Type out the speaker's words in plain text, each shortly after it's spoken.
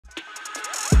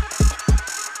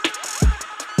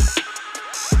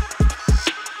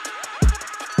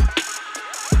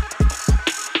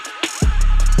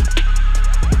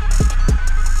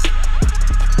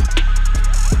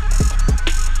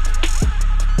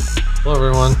Hello,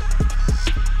 everyone.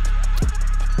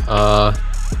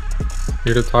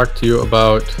 Here to talk to you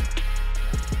about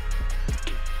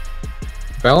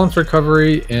balance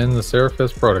recovery in the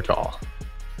Seraphis protocol.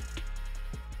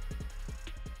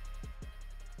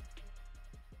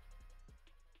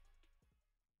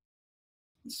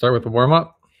 Start with the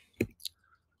warm-up.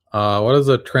 What is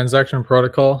a transaction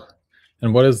protocol,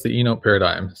 and what is the e-note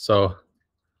paradigm? So,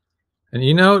 an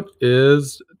e-note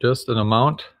is just an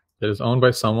amount that is owned by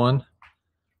someone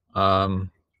in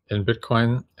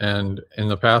Bitcoin, and in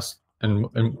the past, and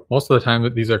most of the time,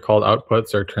 that these are called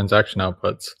outputs or transaction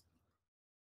outputs.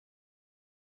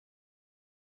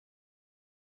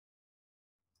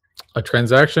 A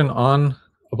transaction on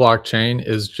a blockchain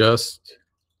is just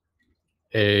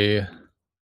it's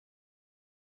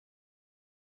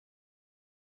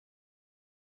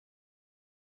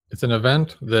an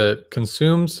event that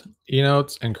consumes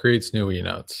e-notes and creates new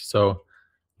e-notes. So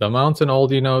the amounts in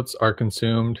old e-notes are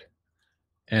consumed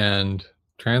and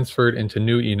transferred into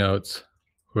new e-notes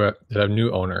that have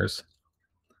new owners.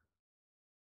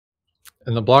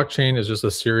 And the blockchain is just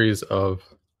a series of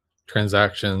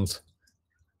transactions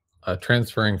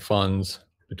transferring funds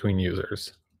between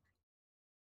users.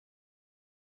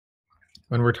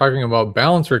 When we're talking about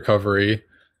balance recovery,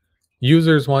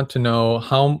 users want to know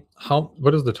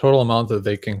what is the total amount that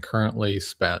they can currently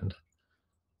spend.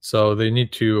 So they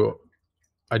need to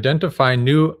identify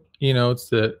new e-notes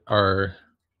that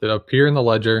appear in the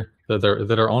ledger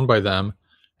that are owned by them,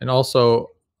 and also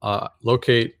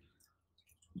locate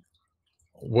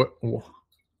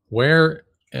where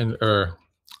or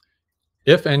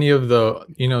if any of the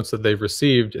e-notes that they've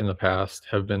received in the past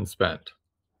have been spent.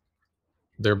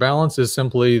 Their balance is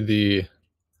simply the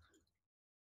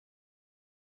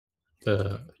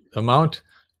amount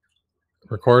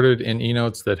recorded in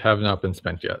e-notes that have not been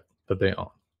spent yet, that they own.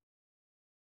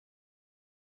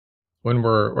 When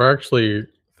we're actually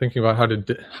thinking about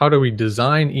how do we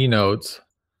design e-notes,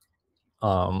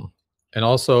 and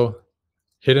also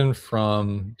hidden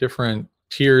from different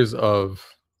tiers of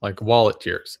like wallet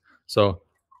tiers. So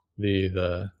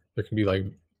there can be like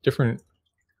different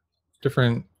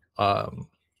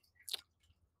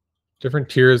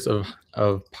tiers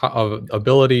of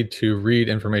ability to read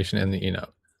information in the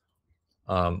e-note.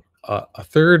 A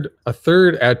third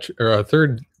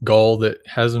goal that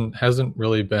hasn't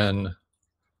really been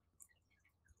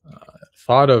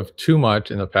thought of too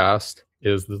much in the past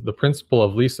is the principle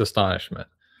of least astonishment.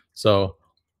 So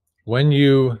when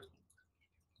you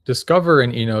discover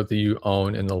an e-note that you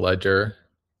own in the ledger,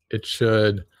 there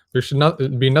should not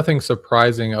be nothing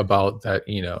surprising about that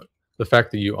e-note. The fact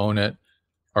that you own it,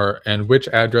 and which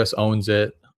address owns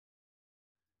it.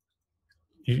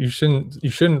 You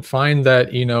shouldn't find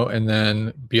that e-note and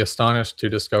then be astonished to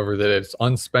discover that it's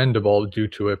unspendable due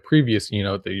to a previous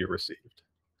e-note that you received.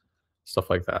 Stuff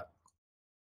like that.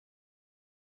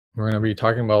 We're going to be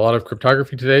talking about a lot of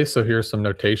cryptography today, so here's some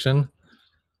notation.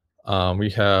 We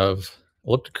have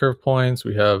elliptic curve points,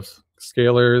 we have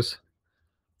scalars,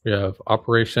 we have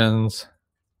operations,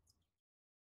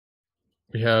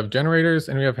 we have generators,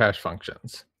 and we have hash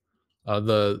functions.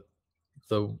 The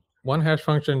one hash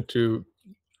function to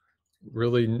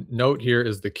really note here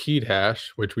is the keyed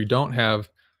hash, which we don't have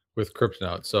with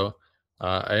CryptoNote. So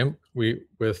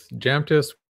with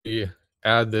Jamtis, we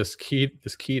add this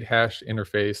keyed hash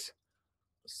interface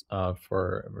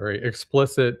for very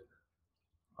explicit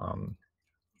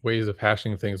ways of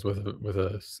hashing things with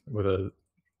a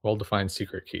well-defined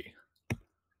secret key.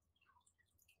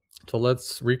 So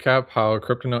let's recap how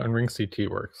CryptoNote and RingCT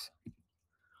works.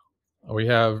 We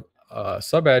have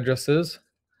sub addresses.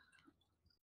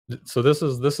 So this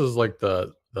is like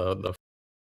the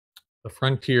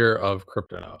frontier of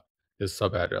CryptoNote is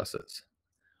sub addresses.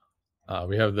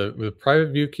 We have the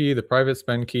private view key, the private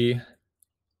spend key,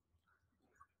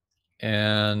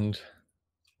 and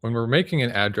when we're making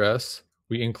an address,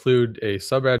 we include a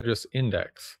sub address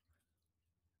index.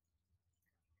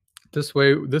 This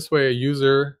way, a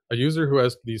user who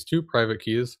has these two private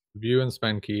keys, view and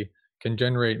spend key, can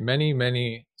generate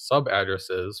many sub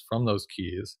addresses from those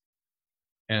keys,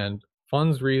 and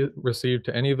funds received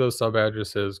to any of those sub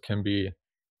addresses can be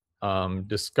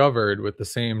discovered with the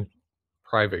same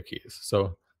private keys.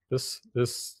 So this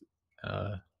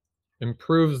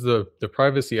improves the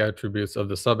privacy attributes of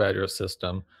the sub address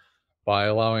system by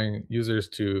allowing users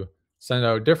to send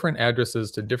out different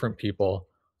addresses to different people,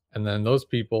 and then those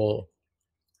people,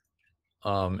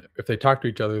 if they talk to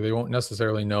each other, they won't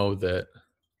necessarily know that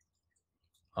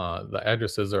the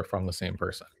addresses are from the same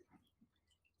person.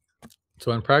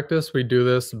 So in practice, we do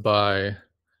this by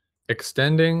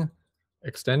extending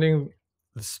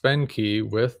the spend key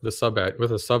with a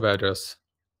subaddress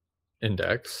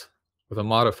index with a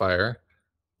modifier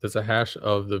that's a hash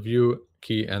of the view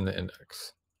key and the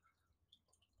index.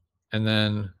 And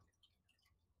then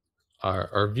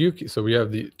our view key, so we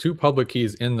have the two public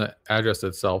keys in the address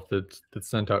itself that's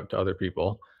sent out to other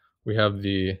people. We have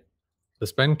the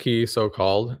spend key,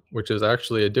 so-called, which is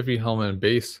actually a Diffie-Hellman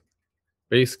base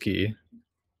key,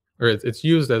 or it's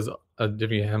used as a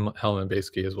Diffie-Hellman base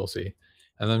key, as we'll see.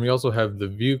 And then we also have the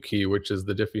view key, which is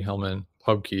the Diffie-Hellman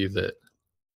pub key that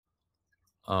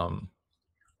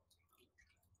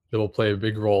will play a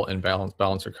big role in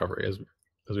balance recovery as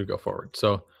we go forward.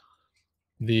 So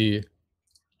the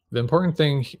important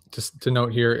thing to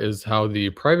note here is how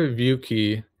the private view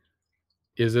key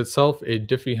is itself a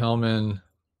Diffie-Hellman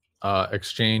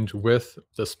exchange with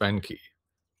the spend key,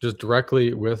 just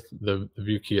directly with the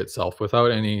view key itself,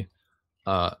 without any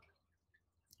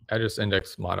address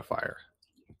index modifier.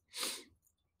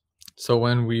 So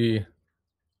when we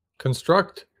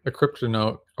construct a crypto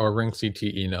note or ring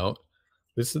CTE note,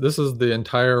 this is the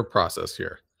entire process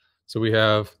here. So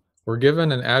we're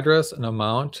given an address, an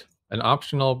amount, an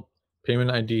optional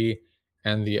payment ID,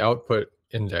 and the output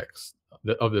index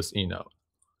of this e-note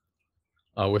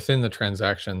within the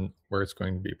transaction where it's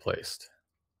going to be placed.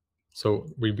 So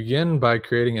we begin by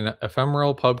creating an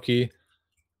ephemeral pub key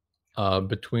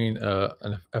between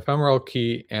an ephemeral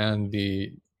key and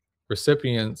the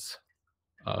recipient's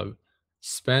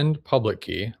spend public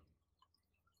key.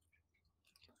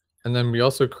 And then we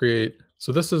also create,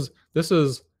 so this is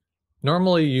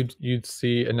normally you'd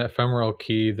see an ephemeral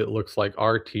key that looks like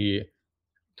RT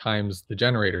times the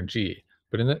generator G.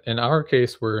 But in our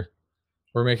case, we're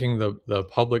making the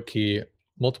public key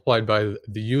multiplied by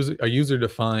a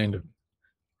user-defined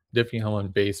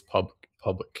Diffie-Hellman base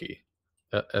public key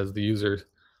as the user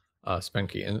spend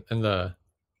key. And the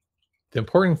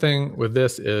important thing with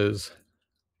this is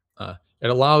it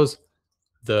allows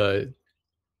the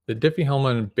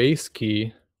Diffie-Hellman base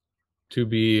key to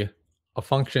be a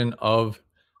function of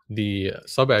the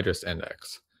subaddress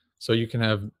index. So you can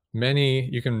have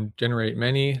you can generate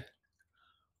many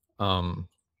well,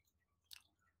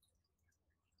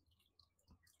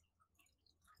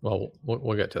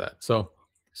 we'll get to that. So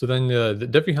then the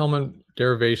Diffie-Hellman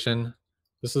derivation,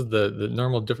 this is the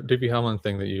normal Diffie-Hellman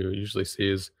thing that you usually see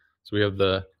is, so we have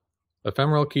the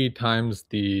ephemeral key times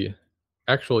the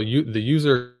actual the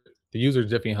user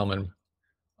Diffie-Hellman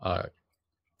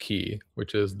key,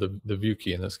 which is the view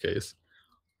key in this case.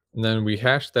 And then we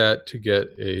hash that to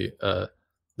get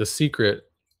the secret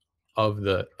of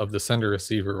the sender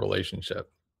receiver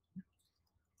relationship.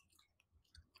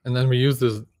 And then we use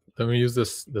the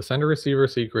sender receiver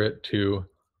secret to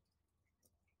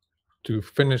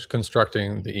finish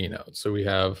constructing the e-note. So we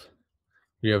have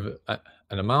an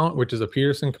amount, which is a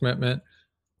Peterson commitment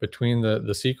between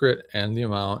the secret and the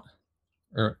amount,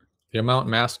 or the amount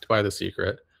masked by the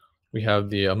secret. We have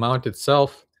the amount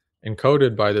itself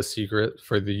encoded by the secret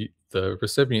for the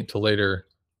recipient to later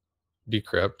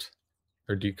decrypt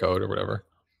or decode or whatever.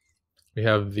 We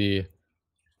have the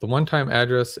one-time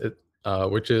address,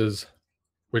 which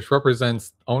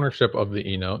represents ownership of the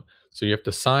e-note. So you have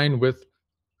to sign with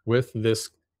this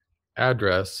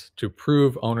address to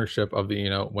prove ownership of the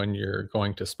e-note when you're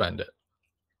going to spend it.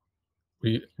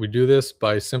 We do this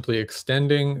by simply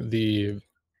extending the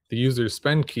user's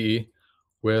spend key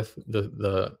with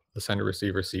the sender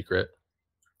receiver secret.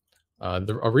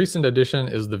 A recent addition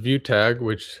is the view tag,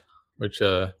 which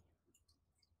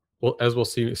as we'll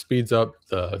see, speeds up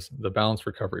the balance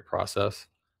recovery process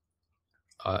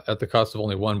at the cost of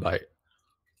only 1 byte.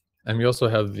 And we also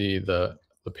have the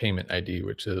payment ID,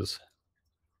 which is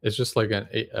just like an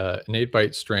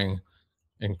 8-byte string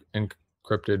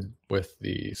encrypted with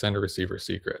the sender receiver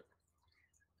secret.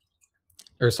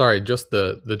 Or sorry, just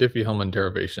the Diffie-Hellman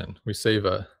derivation. We save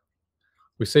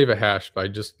a hash by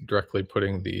just directly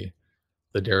putting the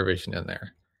derivation in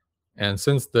there. And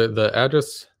since the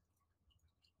address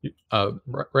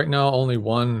right now only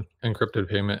one encrypted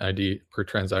payment ID per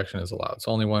transaction is allowed,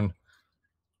 so only one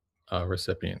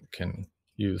recipient can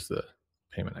use the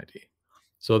payment ID.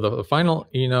 So the final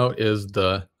e-note is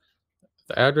the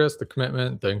address, the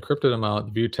commitment, the encrypted amount,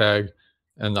 the view tag,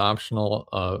 and the optional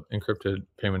encrypted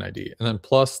payment ID, and then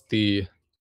plus the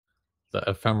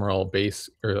ephemeral base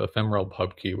or ephemeral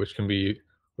pub key, which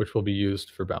will be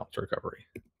used for balance recovery.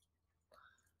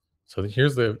 So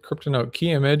here's the CryptoNote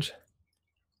key image.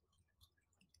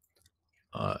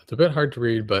 It's a bit hard to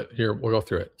read, but here we'll go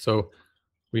through it. So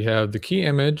we have the key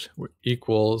image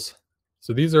equals,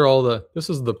 so these are all this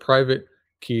is the private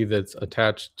key that's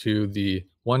attached to the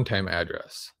one-time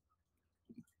address.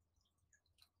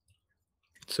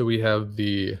 So we have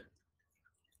the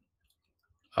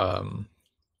um,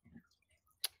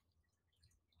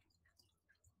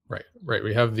 right.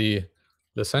 We have the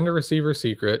sender receiver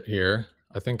secret here.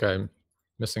 I think I'm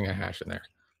missing a hash in there,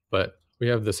 but we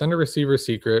have the sender receiver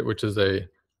secret, which is a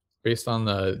based on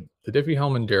the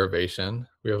Diffie-Hellman derivation.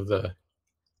 We have the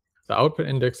output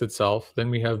index itself. Then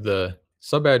we have the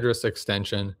subaddress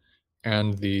extension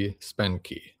and the spend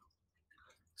key.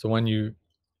 So when you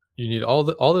need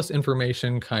all this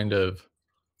information, kind of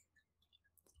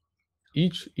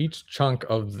each chunk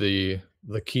of the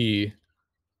key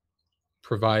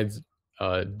provides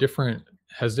different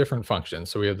has different functions.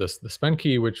 So we have the spend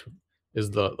key, which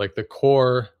is the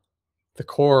core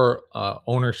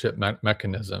ownership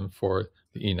mechanism for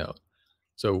the e-note.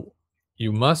 So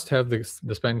you must have the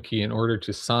spend key in order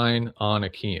to sign on a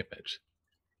key image,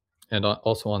 and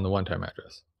also on the one-time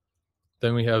address.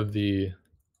 Then we have the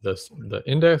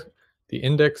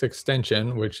index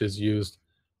extension, which is used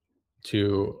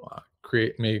to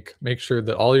make sure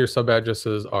that all your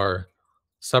subaddresses are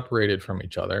separated from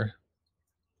each other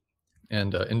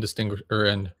and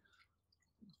and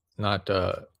not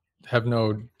have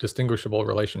no distinguishable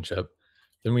relationship.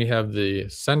 Then we have the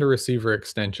sender receiver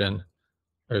extension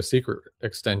or secret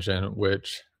extension,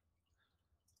 which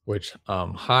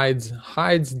hides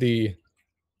the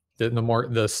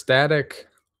static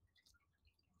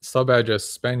subaddress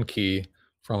spend key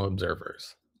from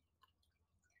observers.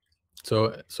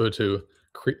 So to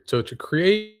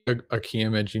create a key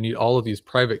image, you need all of these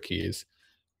private keys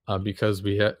because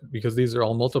these are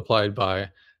all multiplied by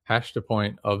hash to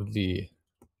point of the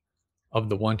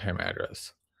one-time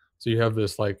address. So you have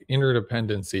this like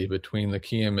interdependency between the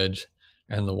key image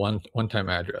and the one-time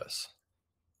address.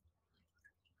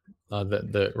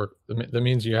 That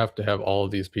means you have to have all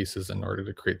of these pieces in order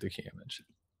to create the key image.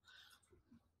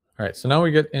 All right, so now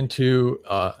we get into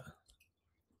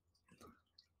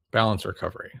balance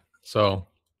recovery. So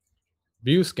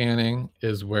view scanning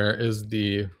is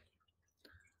the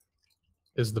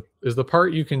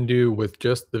part you can do with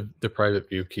just the private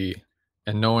view key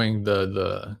and knowing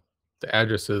the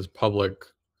address's public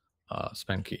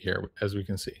spend key here, as we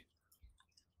can see.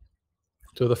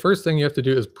 So the first thing you have to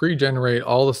do is pre-generate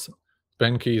all the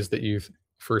spend keys that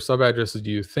for subaddresses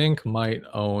you think might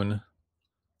own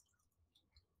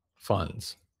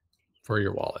funds for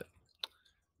your wallet.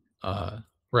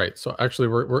 Right. So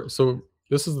actually, so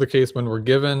this is the case when we're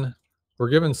given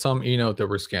some e-note that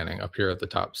we're scanning up here at the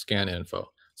top, scan info.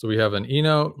 So we have an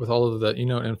e-note with all of the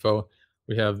e-note info.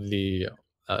 We have the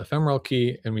ephemeral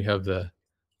key, and we have the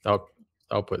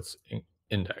outputs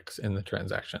index in the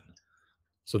transaction.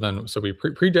 So we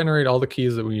pre-generate all the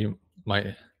keys that we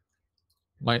might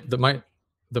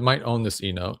own this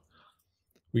e-note.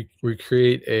 We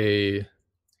create a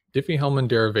Diffie-Hellman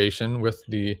derivation with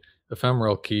the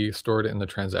ephemeral key stored in the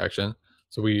transaction.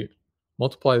 So we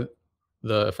multiply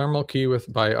the ephemeral key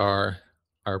by our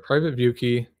private view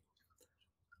key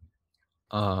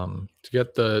to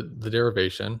get the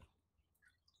derivation.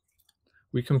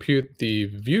 We compute the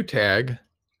view tag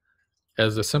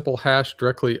as a simple hash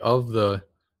directly of the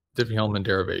Diffie-Hellman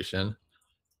derivation.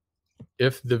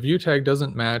 If the view tag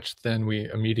doesn't match, then we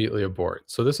immediately abort.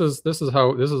 So this is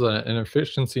an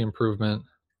efficiency improvement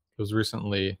that was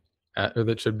recently or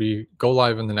that should go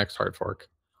live in the next hard fork.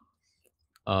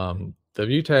 The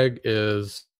view tag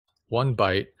is 1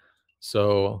 byte,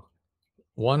 so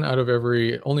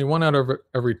only one out of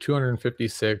every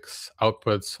 256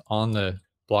 outputs on the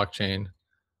blockchain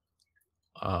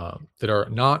that are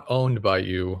not owned by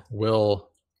you will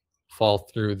fall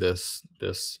through this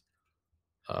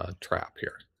trap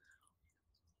here.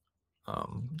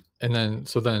 And then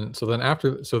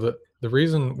the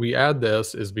reason we add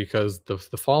this is because the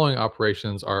following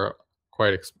operations are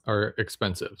are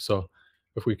expensive. So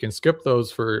if we can skip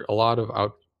those for a lot of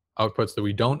outputs that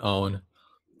we don't own,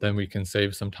 then we can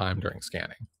save some time during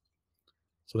scanning.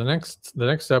 So the next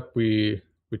step, we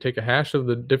take a hash of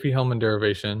the Diffie-Hellman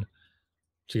derivation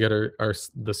to get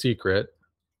the secret,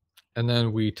 and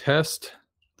then we test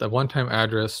the one-time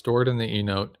address stored in the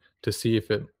e-note to see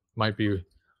if it might be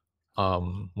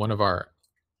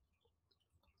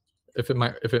if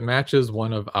it matches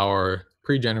one of our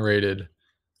pre-generated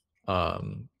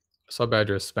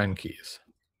subaddress spend keys.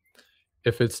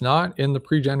 If it's not in the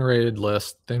pre-generated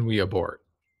list, then we abort.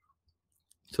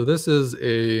 So this is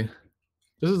a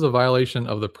violation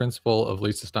of the principle of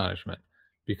least astonishment,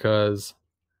 because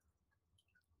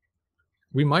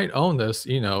we might own this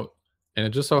e-note, and it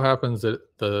just so happens that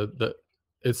the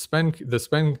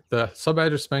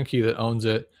subaddress spend key that owns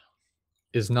it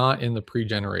is not in the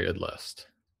pre-generated list.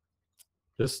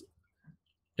 This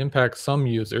impacts some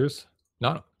users,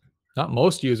 not not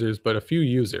most users, but a few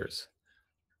users.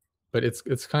 But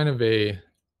it's kind of a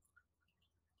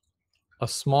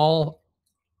small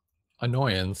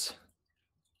annoyance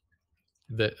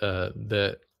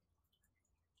that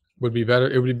would be better.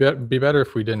 It would be better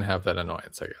if we didn't have that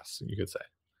annoyance, I guess you could say.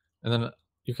 And then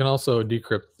you can also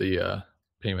decrypt the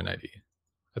payment ID.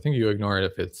 I think you ignore it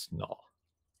if it's null.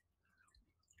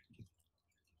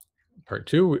 Part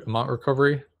 2, amount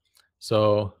recovery.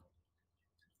 So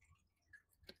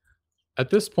at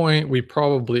this point, we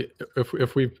probably,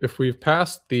 if we've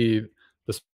passed the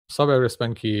sub-address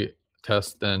spend key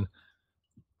test, then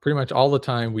pretty much all the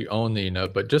time we own the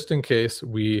node. But just in case,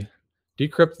 we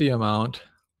decrypt the amount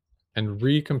and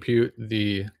recompute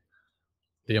the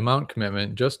amount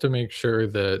commitment just to make sure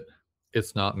that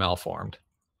it's not malformed.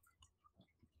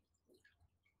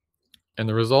 And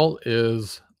the result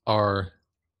is our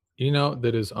e-note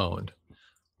that is owned.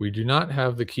 We do not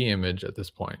have the key image at this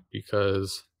point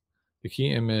because the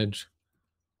key image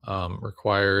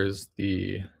requires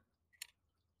the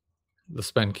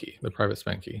spend key, the private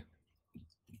spend key.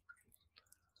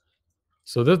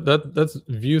 So that's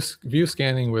view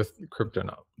scanning with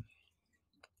CryptoNote.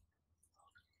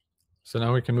 So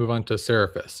now we can move on to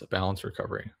Seraphis, balance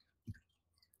recovery.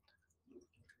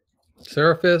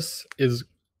 Seraphis is,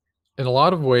 in a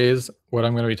lot of ways, what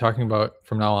I'm going to be talking about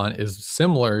from now on is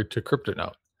similar to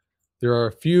CryptoNote. There are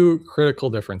a few critical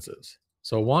differences.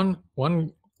 So one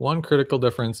critical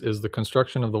difference is the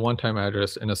construction of the one-time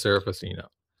address in a Seraphis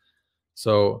e-note.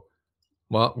 So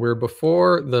where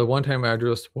before the one-time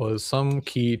address was some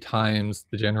key times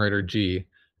the generator G,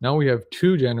 now we have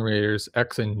two generators,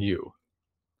 X and U.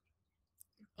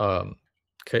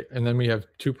 Okay, and then we have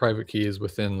two private keys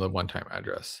within the one-time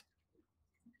address.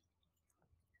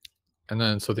 And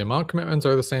then, so the amount commitments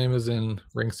are the same as in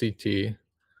ring CT,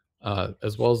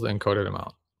 as well as the encoded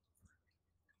amount.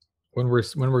 When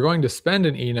we're going to spend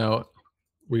an e-note,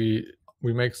 we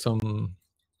make some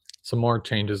more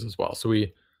changes as well. So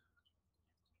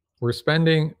we're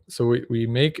spending, so we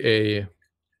make a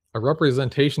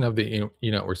representation of the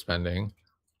e-note we're spending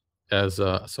as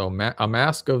a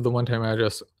mask of the one-time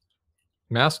address,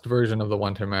 masked version of the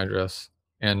one-time address,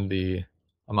 and the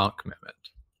amount commitment.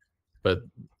 But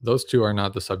those two are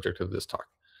not the subject of this talk.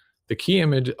 The key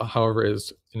image, however,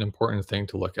 is an important thing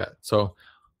to look at. So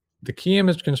the key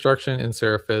image construction in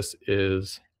Seraphis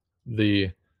is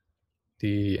the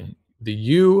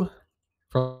U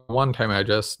from one-time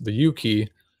address, the U key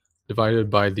divided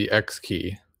by the X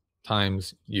key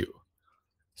times U.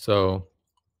 So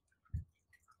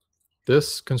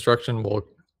this construction will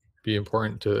be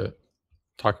important to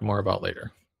talk more about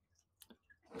later.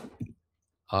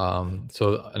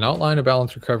 So an outline of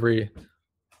balance recovery.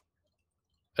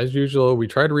 As usual, we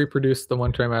try to reproduce the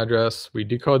one-time address, we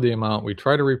decode the amount, we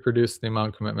try to reproduce the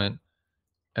amount commitment,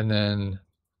 and then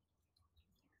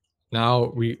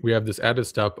now we have this added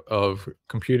step of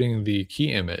computing the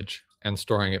key image and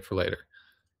storing it for later.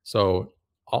 So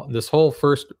this whole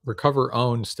first recover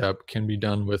own step can be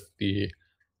done with the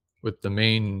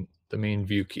main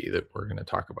view key that we're going to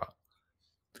talk about.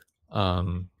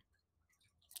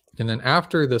 And then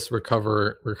after this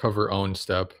recover own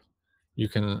step, you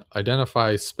can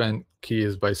identify spent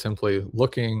keys by simply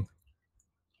looking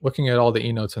at all the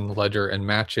e-notes in the ledger and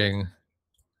matching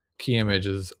key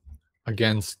images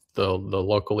against the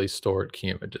locally stored key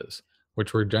images,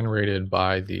 which were generated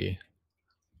by the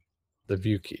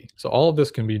view key. So all of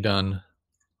this can be done,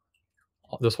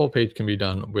 this whole page can be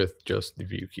done with just the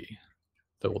view key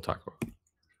that we'll talk about.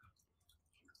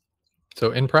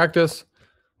 So in practice,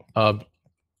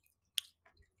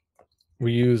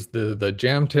 we use the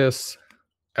Jamtis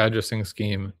addressing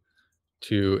scheme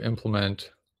to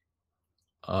implement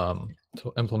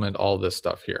all this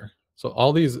stuff here. So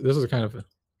all these, this is kind of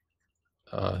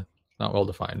not well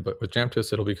defined, but with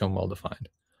Jamtis it'll become well defined.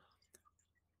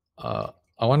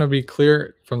 I want to be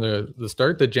clear from the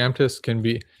start that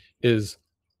Jamtis is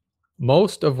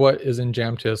most of what is in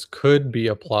Jamtis could be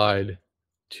applied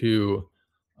to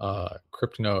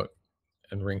CryptoNote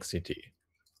and ring CT,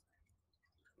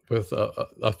 with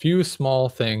a few small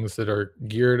things that are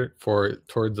geared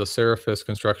towards the Seraphis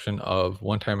construction of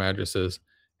one-time addresses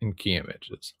and key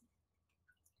images.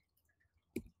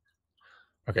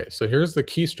 Okay, so here's the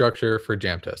key structure for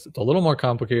Jamtis. It's a little more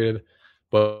complicated,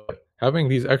 but having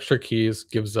these extra keys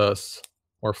gives us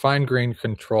more fine-grained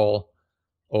control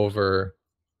over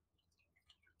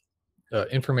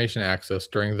information access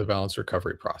during the balance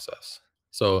recovery process.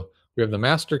 So we have the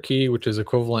master key, which is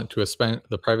equivalent to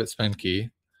the private spend key.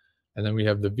 And then we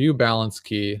have the view balance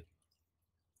key.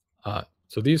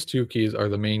 So these two keys are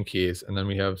the main keys. And then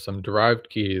we have some derived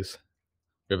keys.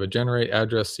 We have a generate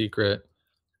address secret,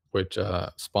 which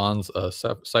spawns a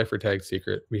ciphertag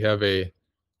secret. We have a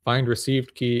find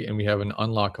received key, and we have an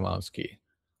unlock amounts key.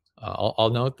 I'll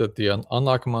note that the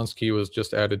unlock amounts key was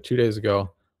just added 2 days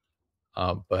ago,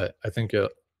 but I think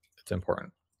it's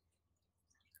important.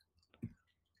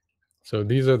 So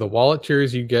these are the wallet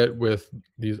tiers you get with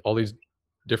all these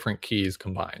different keys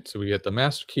combined. So we get the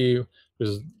master key, which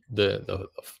is the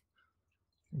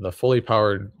fully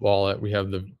powered wallet. We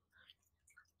have the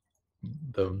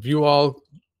view all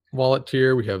wallet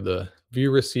tier. We have the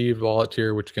view received wallet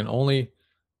tier, which can only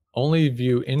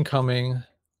view incoming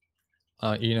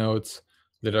e-notes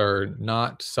that are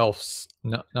not self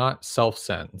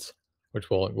sends, which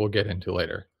we'll get into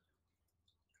later.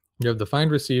 You have the find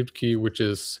received key, which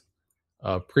is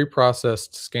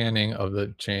pre-processed scanning of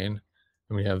the chain,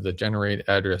 and we have the generate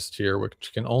address tier,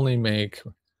 which can only make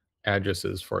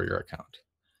addresses for your account.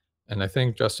 And I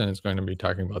think Justin is going to be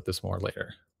talking about this more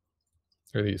later,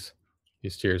 or these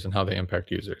tiers and how they impact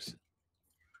users.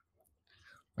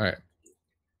 All right.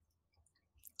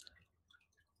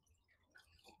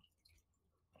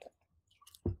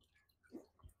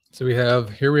 So we have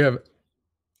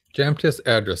Jamtis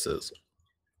addresses.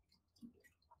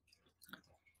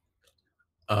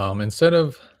 Instead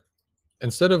of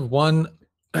one,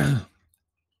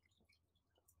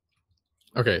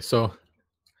 okay, so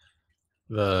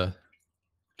the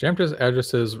Jamtis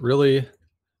addresses really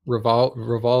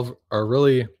are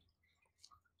really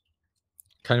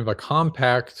kind of a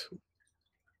compact.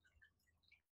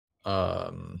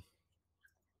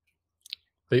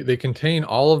 They contain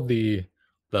all of the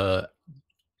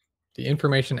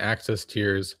information access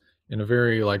tiers in a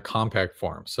very like compact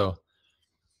form. So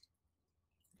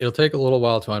it'll take a little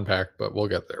while to unpack, but we'll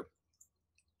get there.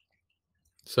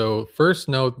 So first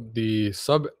note the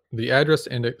address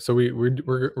index. So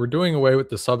we're doing away with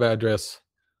the sub address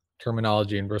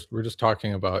terminology, and we're just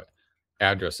talking about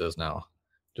addresses now,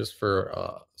 just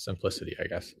for simplicity, I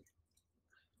guess.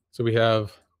 So we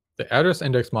have the address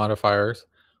index modifiers,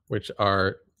 which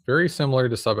are very similar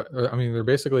to I mean, they're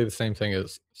basically the same thing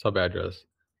as sub address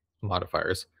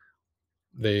modifiers.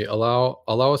 They allow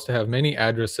us to have many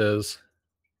addresses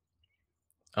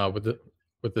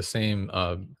with the same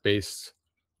base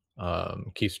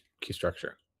key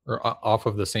structure, or off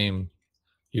of the same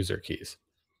user keys.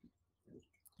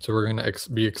 So we're going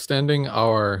to be extending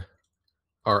our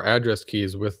address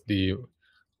keys with the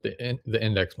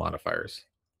index modifiers.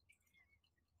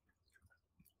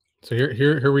 So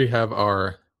here we have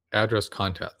our address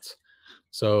contents.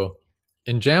 So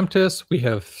in Jamtis, we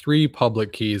have 3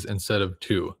 public keys instead of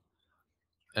 2.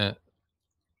 And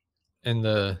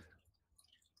the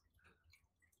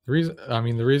reason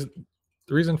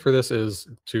for this is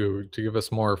to give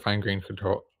us more fine-grained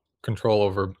control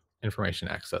over information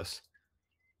access.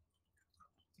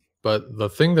 But the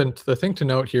thing to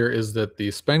note here is that the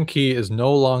spend key is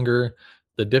no longer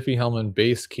the Diffie-Hellman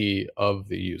base key of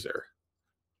the user.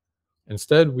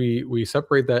 Instead, we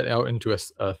separate that out into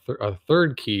a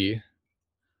third key,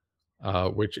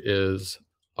 which is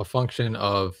a function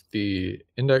of the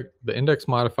index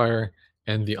modifier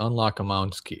and the unlock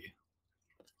amounts key.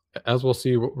 As we'll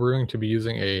see, we're going to be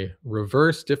using a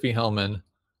reverse Diffie-Hellman,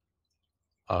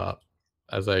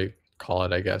 as I call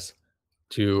it, I guess,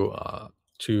 to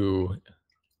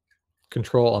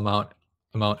control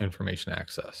amount information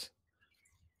access.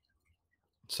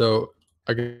 So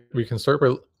again, we can start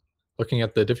by looking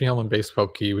at the Diffie-Hellman base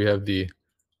pub key. We have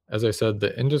as I said,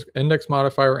 the index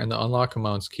modifier and the unlock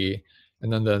amounts key,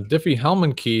 and then the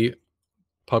Diffie-Hellman key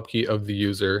pub key of the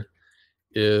user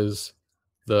is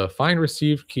the find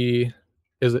received key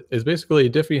is basically a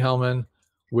Diffie-Hellman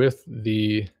with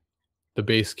the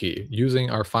base key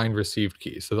using our find received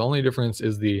key. So the only difference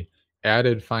is the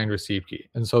added find received key.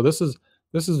 And so this is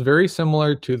very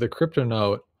similar to the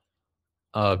CryptoNote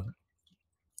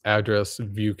address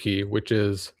view key, which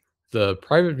is the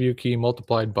private view key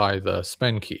multiplied by the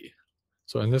spend key.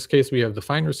 So in this case, we have the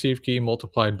find received key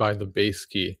multiplied by the base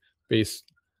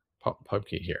pub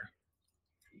key here.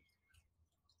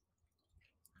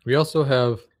 We also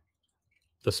have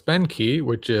the spend key,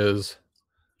 which is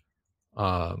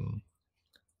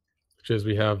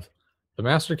we have the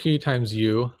master key times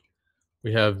U.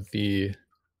 We have the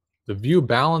view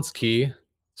balance key.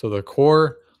 So the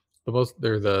core,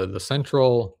 the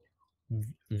central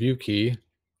view key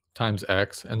times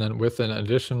X, and then with an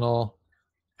additional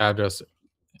address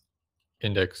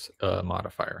index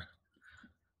modifier,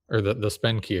 or the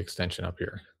spend key extension up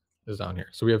here is down here.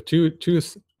 So we have two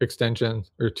extensions,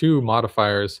 or 2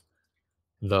 modifiers.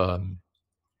 The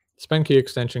spend key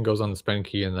extension goes on the spend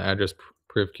key, and the address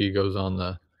priv key goes on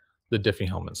the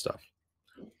Diffie-Hellman stuff.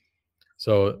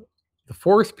 So The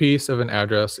fourth piece of an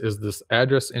address is this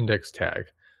address index tag.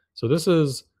 So this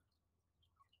has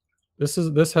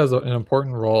an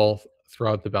important role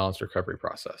throughout the balanced recovery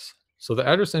process. So the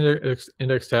address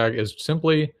index tag is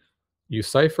simply you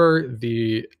cipher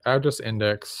the address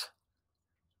index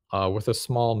with a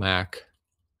small MAC,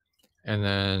 and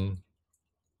then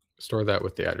store that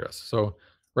with the address. So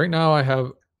right now I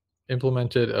have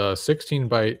implemented a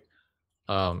 16-byte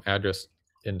address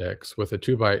index with a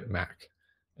 2-byte MAC.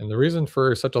 And the reason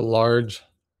for such a large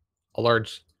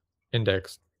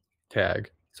index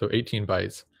tag, so 18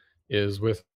 bytes, is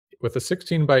with a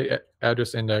 16-byte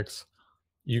address index,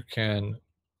 you can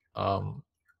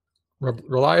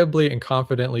reliably and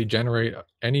confidently generate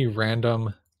any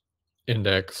random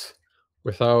index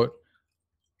without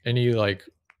any like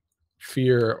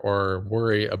fear or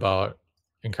worry about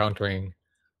encountering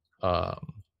a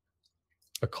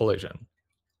collision.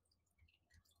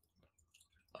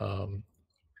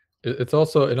 It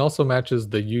also matches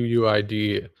the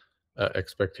UUID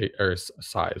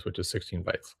size, which is 16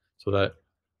 bytes. So that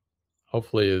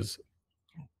hopefully is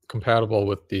compatible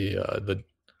with the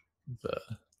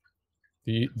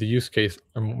use case,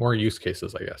 or more use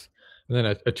cases, I guess. And then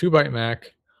a 2-byte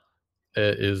MAC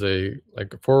is a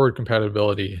like forward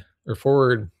compatibility or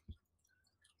forward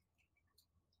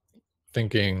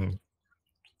thinking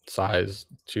size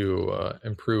to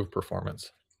improve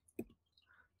performance.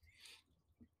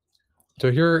 So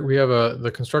here we have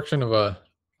the construction of a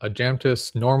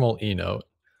Jamtis normal e-note.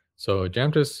 So with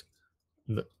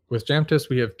Jamtis,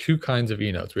 we have two kinds of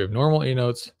e-notes. We have normal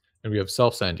e-notes and we have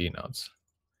self-send e-notes.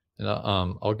 And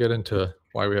I'll get into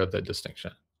why we have that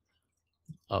distinction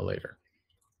later.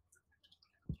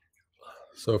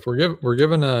 So if we're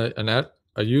given a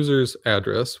user's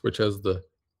address, which has the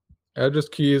address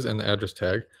keys and the address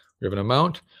tag, we have an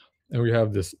amount, and we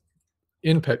have this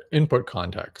input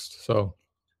context. So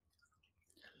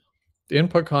the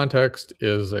input context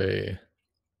is an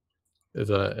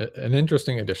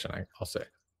interesting addition, I'll say,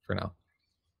 for now.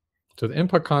 So the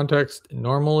input context,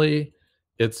 normally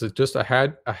it's just a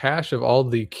hash of all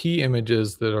the key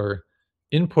images that are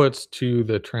inputs to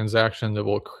the transaction that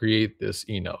will create this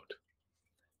e-note.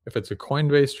 If it's a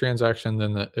Coinbase transaction,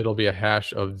 then it'll be a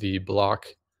hash of the block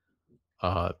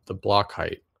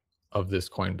height of this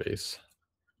Coinbase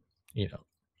e-note.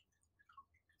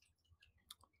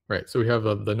 Right, so we have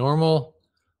the normal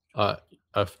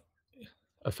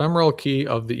ephemeral key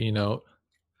of the e-note,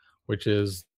 which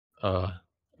is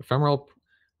ephemeral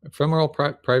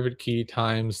private key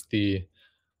times the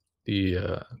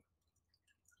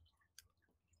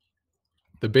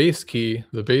base key,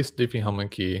 the base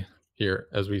Diffie-Hellman key here,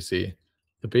 as we see,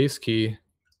 the base key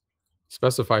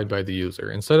specified by the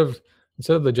user. Instead of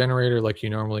the generator like you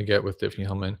normally get with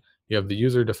Diffie-Hellman, you have the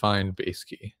user-defined base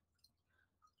key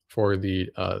for the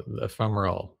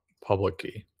ephemeral public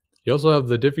key. You also have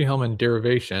the Diffie-Hellman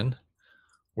derivation,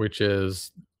 which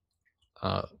is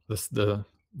the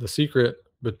secret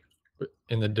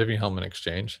in the Diffie-Hellman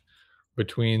exchange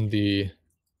between the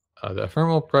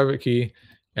ephemeral private key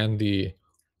and the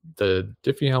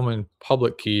Diffie-Hellman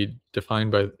public key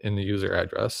defined in the user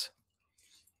address.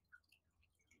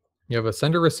 You have a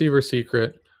sender-receiver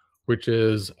secret, which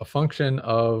is a function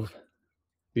of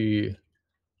the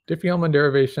Diffie-Hellman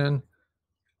derivation.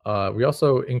 We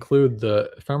also include the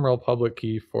ephemeral public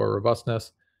key for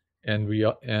robustness, and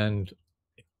it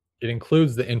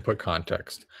includes the input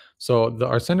context. So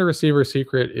our sender-receiver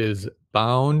secret is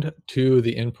bound to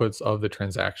the inputs of the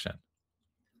transaction.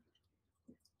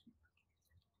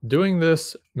 Doing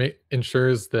this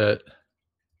ensures that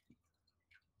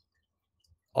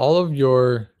all of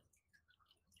your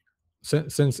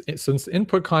since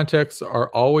input contexts are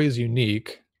always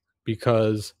unique,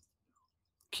 because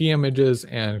key images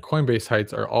and Coinbase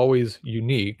heights are always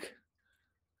unique,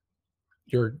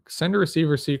 your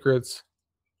sender-receiver secrets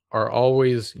are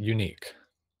always unique.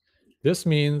 This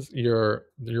means the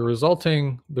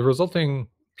resulting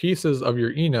pieces of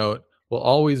your e-note will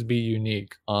always be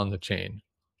unique on the chain,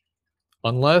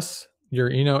 unless your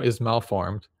e-note is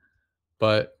malformed.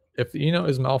 But if the e-note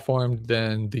is malformed,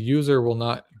 then the user will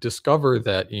not discover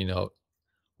that e-note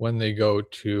when they go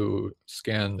to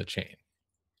scan the chain.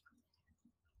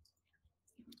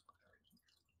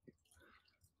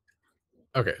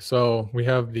 Okay, so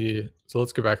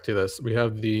let's go back to this. We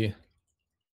have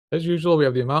as usual, we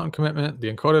have the amount and commitment,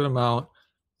 the encoded amount,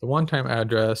 the one-time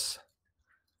address.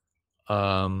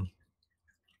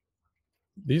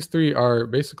 These three are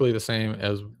basically the same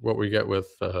as what we get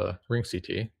with ring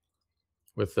CT,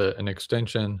 with an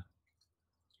extension,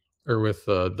 or with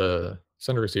the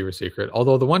sender receiver secret.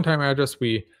 Although the one-time address,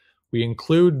 we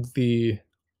include the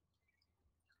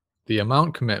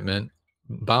amount commitment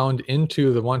bound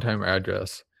into the one-time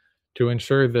address to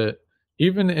ensure that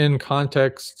even in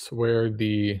contexts where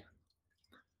the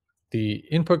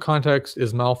input context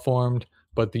is malformed,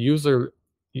 but the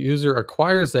user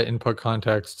acquires that input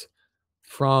context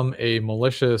from a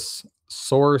malicious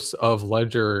source of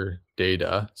ledger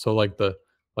data. So like a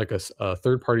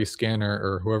third-party scanner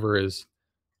or whoever is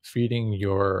feeding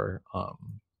your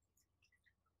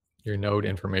node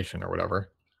information or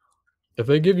whatever. If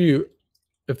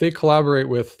they collaborate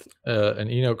with an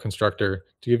enode constructor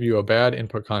to give you a bad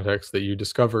input context that you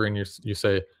discover and you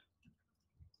say,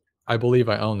 I believe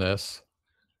I own this,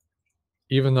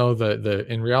 even though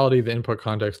in reality the input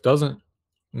context doesn't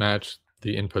match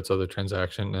the inputs of the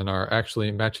transaction and are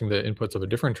actually matching the inputs of a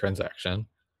different transaction,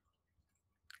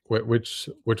 which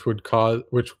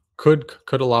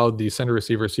could allow the sender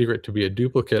receiver secret to be a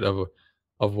duplicate of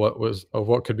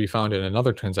what could be found in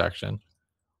another transaction.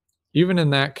 Even in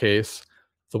that case,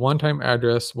 the one-time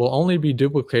address will only be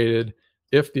duplicated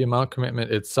if the amount commitment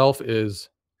itself is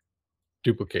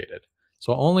duplicated.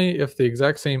 So only if the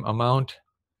exact same amount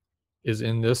is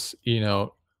in this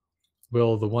enode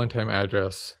will the one-time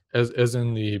address, as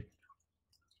in the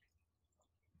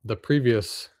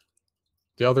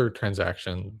other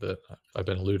transaction that I've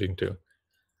been alluding to,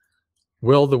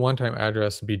 will the one-time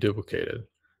address be duplicated.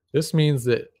 This means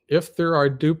that if there are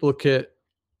duplicate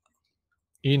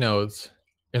enodes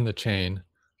in the chain,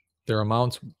 their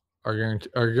amounts are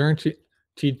guaranteed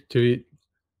to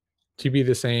be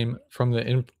the same from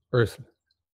the or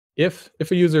if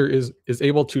a user is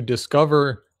able to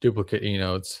discover duplicate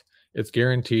enodes, it's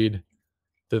guaranteed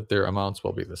that their amounts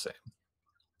will be the same.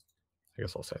 I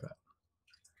guess I'll say that.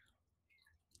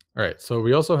 All right, so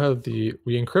we also have we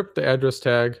encrypt the address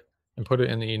tag and put it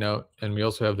in the enode, and we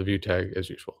also have the view tag as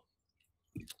usual.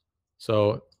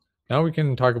 So now we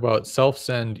can talk about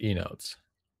self-send enodes.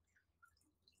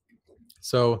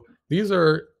 So these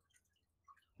are,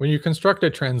 when you construct a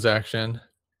transaction,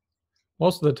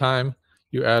 most of the time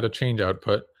you add a change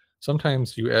output.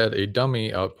 Sometimes you add a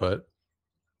dummy output.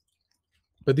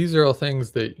 But these are all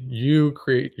things that you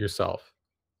create yourself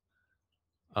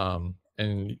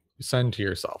and send to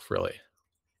yourself, really.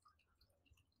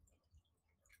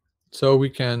 So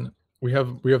we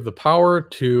have the power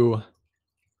to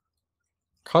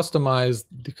customize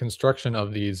the construction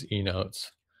of these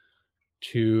enodes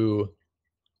to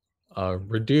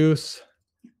reduce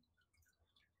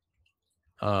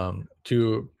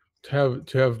to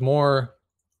have more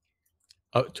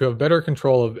to have better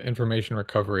control of information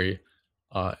recovery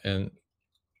and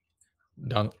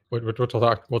which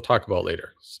we'll talk about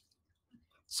later.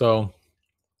 So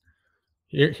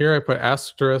here I put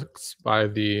asterisks by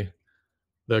the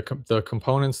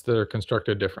components that are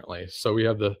constructed differently. So we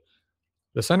have the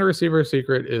sender receiver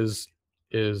secret is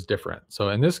different. So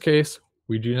in this case,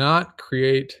 we do not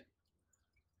create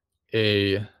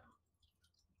a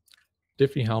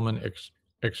Diffie-Hellman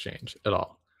exchange at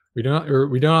all. We do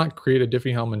not create a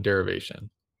Diffie-Hellman derivation,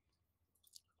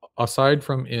 aside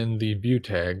from in the view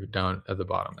tag down at the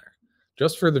bottom there.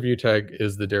 Just for the view tag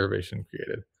is the derivation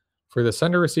created. For the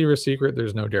sender receiver secret,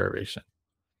 there's no derivation.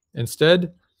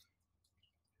 Instead,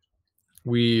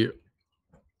 we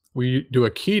do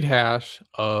a keyed hash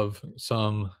of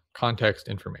some context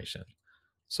information.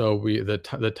 So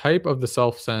the type of the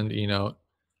self-send enode,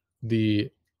 the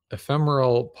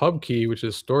ephemeral pub key, which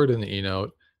is stored in the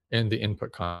enode, and the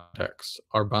input context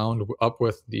are bound up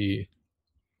with the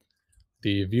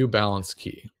view balance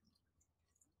key.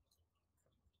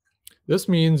 This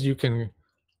means you can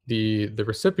the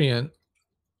recipient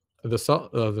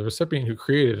who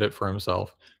created it for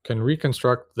himself can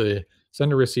reconstruct the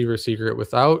sender receiver secret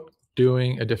without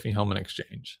doing a Diffie-Hellman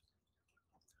exchange.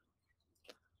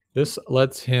 This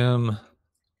lets him,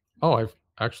 oh, I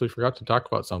actually forgot to talk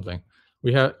about something.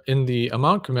 We have in the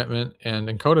amount commitment and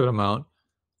encoded amount,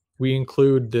 we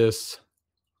include this,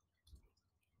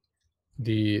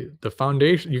 the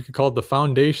foundation, you could call it the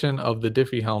foundation of the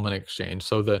Diffie-Hellman exchange.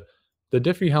 So the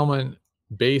Diffie-Hellman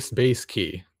base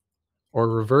key, or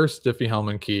reverse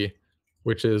Diffie-Hellman key,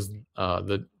 which is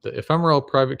the ephemeral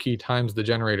private key times the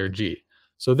generator G.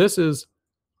 So this is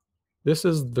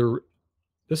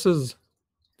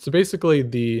so basically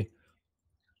the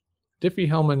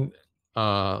Diffie-Hellman,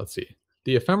 let's see,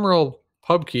 the ephemeral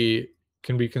pub key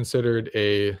can be considered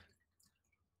a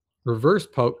reverse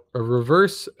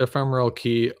ephemeral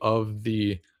key of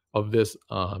this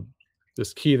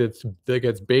key that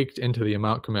gets baked into the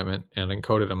amount commitment and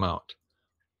encoded amount.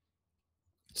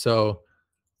 So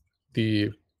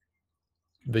the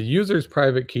user's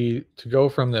private key to go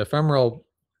from the ephemeral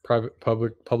private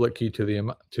public key to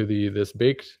this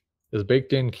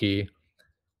baked in key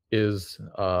is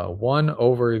 1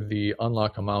 over the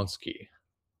unlock amounts key,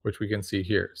 which we can see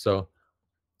here. So,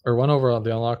 or 1 over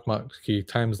the unlock amounts key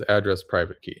times the address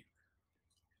private key.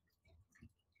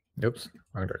 Oops,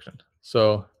 wrong direction.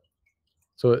 So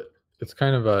it's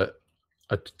kind of a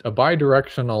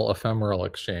bidirectional ephemeral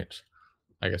exchange,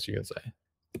 I guess you could say.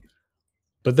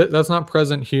 But that's not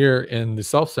present here in the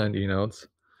self-send e-notes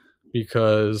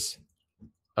because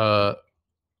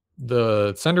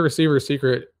the sender receiver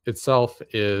secret itself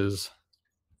is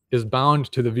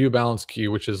bound to the view balance key,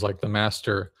 which is like the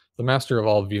master of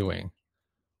all viewing.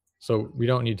 So we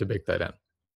don't need to bake that in.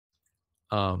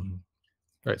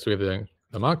 Right, so we have the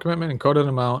amount commitment, encoded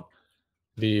amount.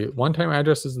 The one-time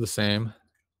address is the same.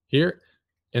 Here,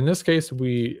 in this case,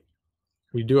 we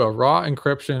do a raw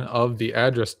encryption of the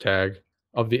address tag,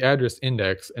 of the address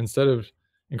index, instead of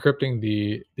encrypting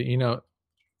the e-note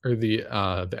or the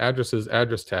address's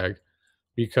address tag,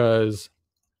 because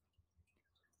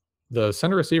the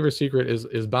sender receiver secret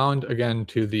is bound again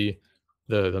to the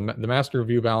master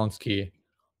view balance key,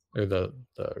 or the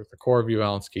core view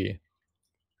balance key.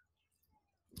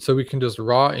 So we can just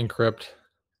raw encrypt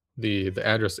the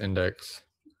address index,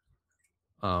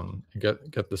 and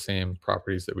get the same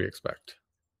properties that we expect.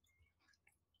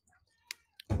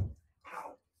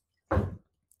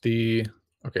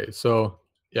 Okay, so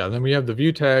yeah, then we have the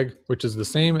view tag, which is the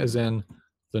same as in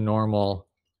the normal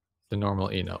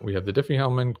e-note. We have the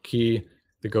Diffie-Hellman key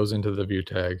that goes into the view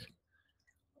tag,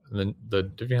 and then the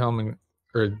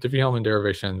Diffie-Hellman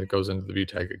derivation that goes into the view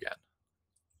tag again.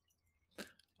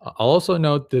 I'll also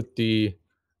note that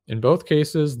in both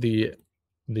cases, the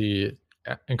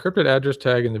encrypted address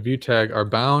tag and the view tag are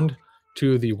bound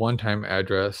to the one-time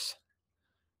address,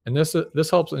 and this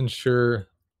helps ensure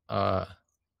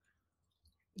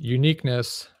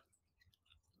uniqueness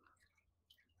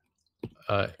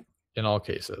in all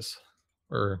cases,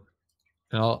 or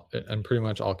in pretty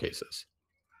much all cases.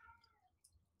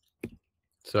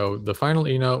 So the final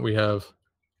e-note we have,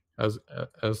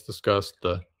 as discussed,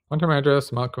 the one-time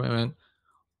address, amount commitment,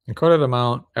 encoded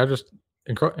amount, address,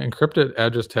 encrypted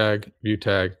address tag, view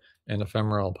tag, and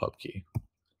ephemeral pub key.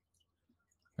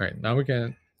 All right, now we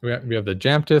have the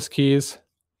jamp disk keys,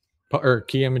 or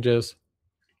key images.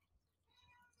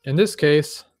 In this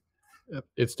case,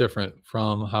 it's different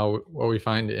from what we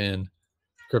find in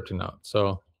CryptoNote.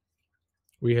 So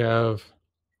we have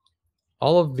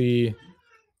all of the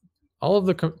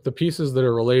pieces that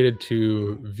are related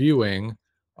to viewing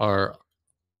are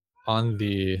on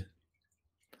the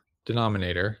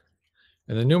denominator,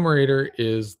 and the numerator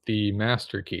is the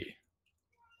master key.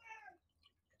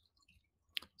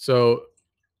 So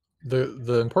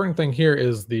the important thing here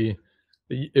is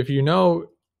if you know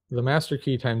the master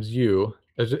key times u,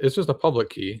 it's just a public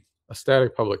key, a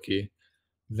static public key.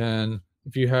 Then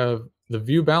if you have the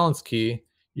view balance key,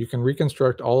 you can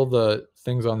reconstruct all of the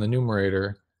things on the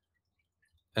numerator,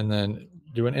 and then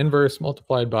do an inverse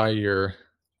multiplied by your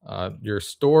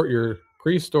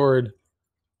pre-stored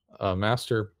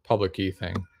master public key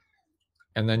thing,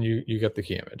 and then you get the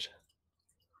key image.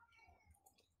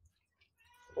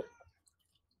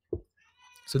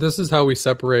 So this is how we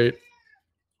separate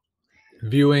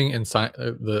viewing and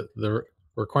the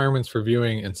requirements for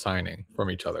viewing and signing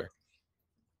from each other.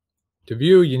 To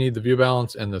view, you need the view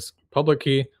balance and this public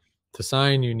key. To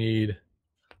sign, you need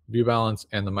view balance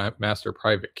and the master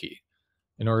private key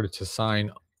in order to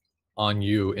sign on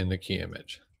you in the key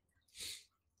image.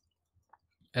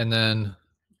 And then,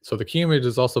 so the key image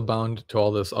is also bound to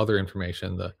all this other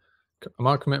information: the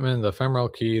amount commitment, the ephemeral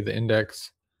key, the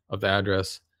index of the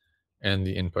address, and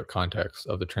the input context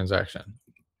of the transaction.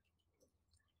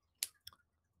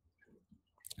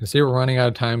 You see we're running out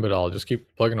of time, but I'll just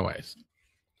keep plugging away.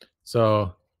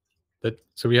 So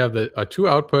we have a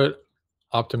 2-output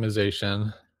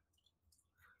optimization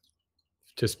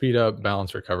to speed up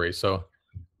balance recovery. So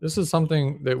this is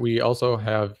something that we also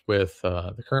have with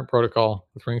the current protocol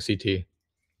with Ring CT.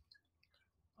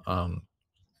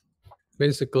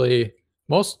 Basically,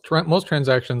 most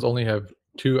transactions only have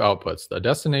 2 outputs: the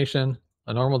destination,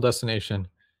 a normal destination,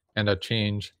 and a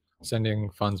change sending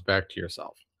funds back to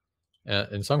yourself.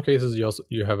 In some cases,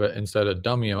 you have instead a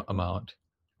dummy amount,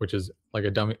 which is like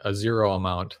a zero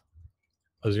amount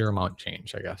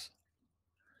change, I guess.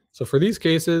 So for these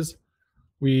cases,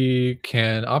 we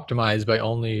can optimize by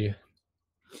only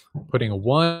putting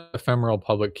 1 ephemeral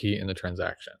public key in the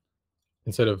transaction.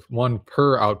 Instead of 1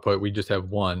 per output, we just have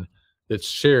 1 that's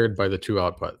shared by the 2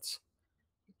 outputs.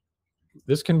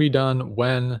 This can be done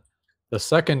when the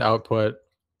second output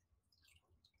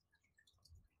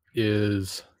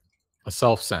is a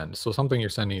self-send, so something you're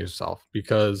sending yourself,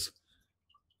 because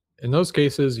in those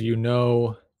cases, you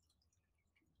know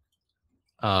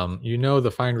you know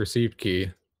the find received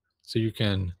key, so you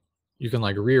can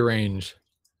like rearrange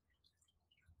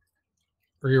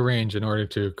in order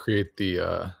to create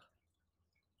the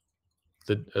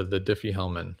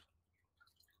Diffie-Hellman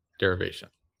derivation.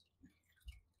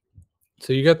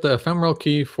 So you get the ephemeral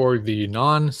key for the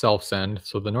non-self send,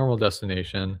 so the normal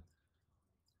destination,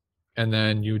 and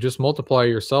then you just multiply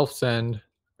your self send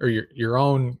or your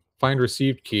own find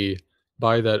received key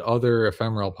by that other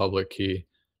ephemeral public key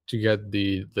to get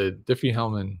the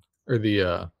Diffie-Hellman or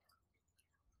the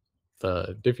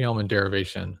Diffie-Hellman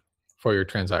derivation for your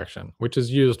transaction, which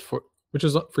is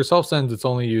for self sends. It's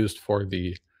only used for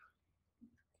the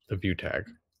view tag.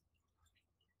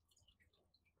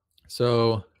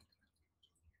 So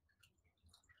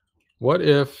what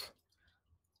if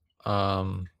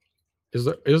is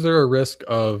there a risk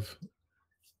of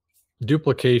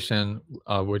duplication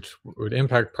which would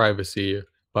impact privacy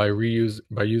by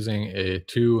using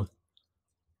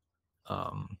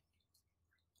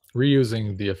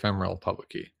reusing the ephemeral public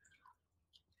key?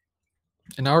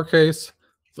 In our case,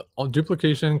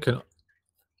 duplication can.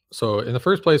 So in the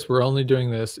first place, we're only doing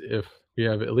this if we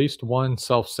have at least one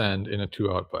self send in a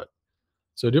to output.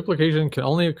 So duplication can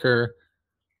only occur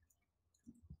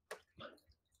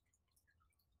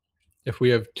if we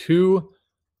have two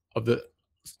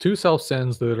self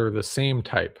sends that are the same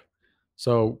type.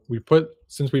 So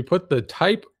since we put the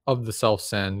type of the self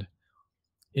send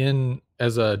in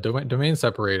as a domain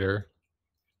separator,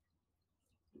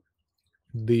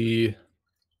 the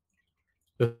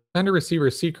sender receiver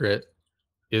secret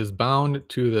is bound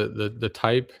to the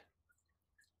type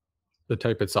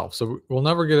itself. So we'll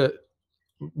never get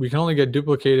we can only get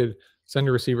duplicated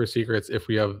sender receiver secrets if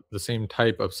we have the same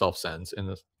type of self sends in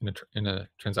a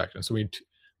transaction. So we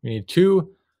need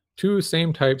two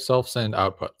same type self send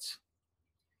outputs.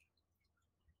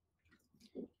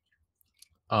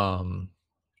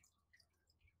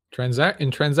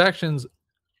 In transactions,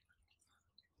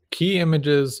 key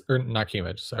images, or not key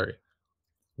image, sorry,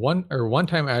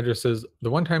 one-time addresses, the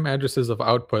one-time addresses of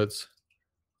outputs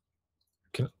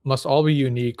must all be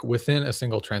unique within a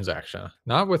single transaction,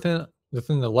 not within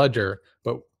the ledger,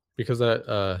 but because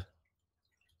that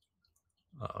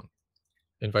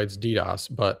invites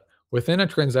DDoS. But within a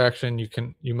transaction,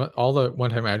 all the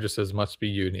one-time addresses must be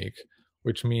unique,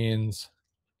 which means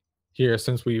here,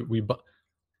 since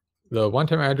the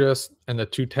one-time address and the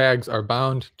two tags are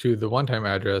bound to the one-time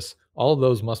address, all of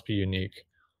those must be unique.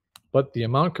 But the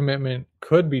amount commitment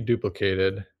could be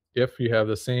duplicated if you have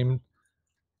the same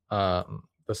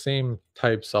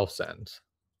type self-send,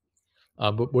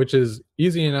 which is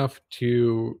easy enough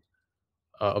to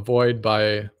avoid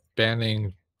by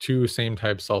banning two same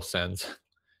type self-sends.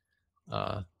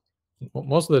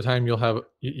 Most of the time you'll have,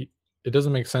 it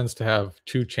doesn't make sense to have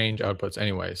two change outputs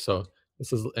anyway, so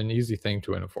this is an easy thing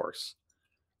to enforce.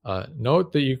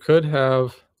 Note that you could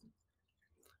have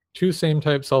two same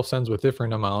type self-sends with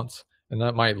different amounts, and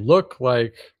that might look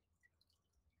like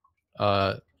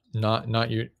it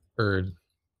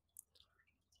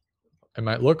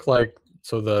might look like,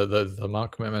 so the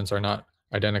amount commitments are not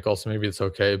identical, so maybe it's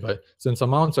okay. But since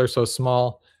amounts are so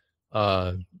small,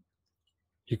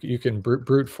 you can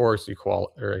brute force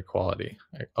equality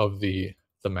of the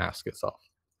mask itself.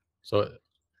 So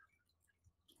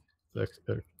it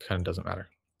kind of doesn't matter.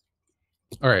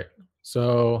 All right,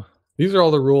 so these are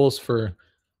all the rules for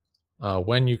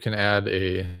when you can add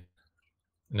an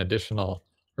additional,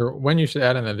 or when you should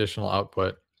add an additional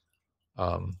output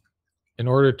in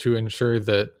order to ensure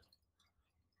that.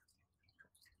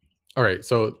 All right,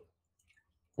 so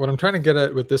what I'm trying to get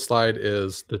at with this slide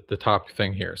is the top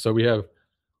thing here. So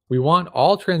we want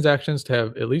all transactions to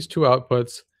have at least two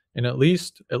outputs and at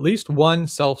least one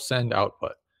self-send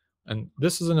output. And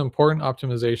this is an important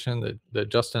optimization that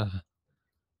Justin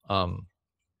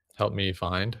helped me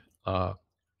find.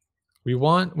 We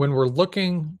want, when we're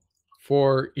looking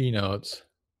for e-notes,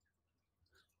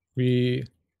 when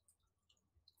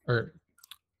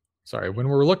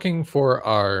we're looking for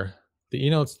the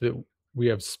e-notes that we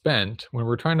have spent, when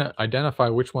we're trying to identify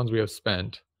which ones we have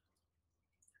spent,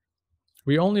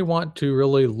 we only want to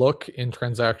really look in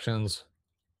transactions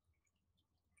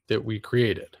that we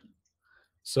created.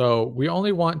 So we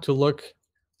only want to look,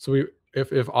 so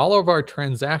if all of our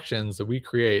transactions that we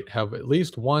create have at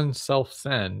least one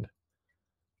self-send,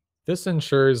 this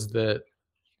ensures that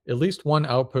at least one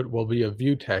output will be a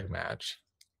view tag match,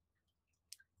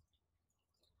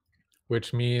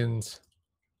 which means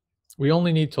we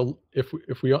only need to, if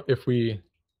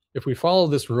we follow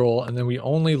this rule and then we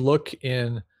only look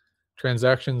in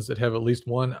transactions that have at least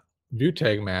one view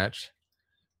tag match,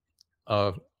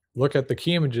 look at the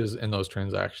key images in those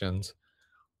transactions,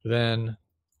 then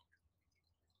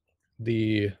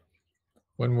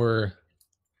when we're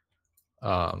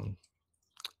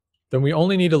then we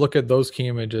only need to look at those key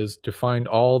images to find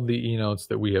all the e-notes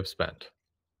that we have spent.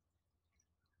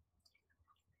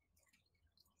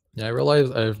 Yeah, I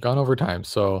realize I've gone over time,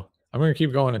 so I'm going to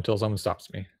keep going until someone stops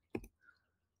me.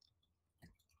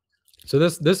 So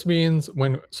this means this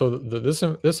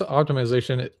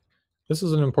optimization, this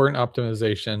is an important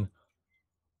optimization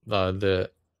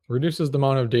that reduces the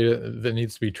amount of data that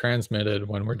needs to be transmitted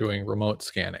when we're doing remote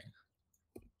scanning.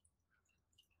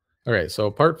 All right,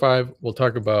 so part 5, we'll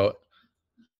talk about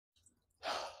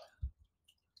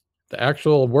the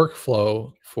actual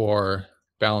workflow for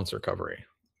balance recovery,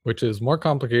 which is more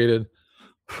complicated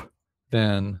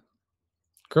than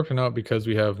CryptoNote because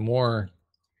we have more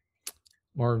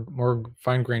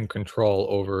fine-grained control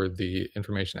over the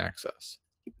information access.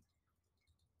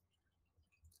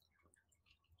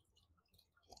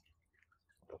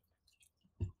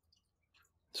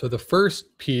 So the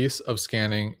first piece of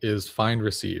scanning is find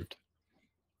received.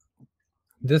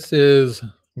 This is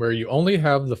where you only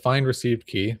have the find received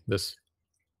key, this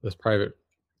private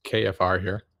KFR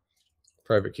here,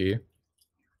 private key.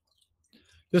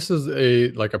 This is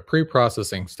like a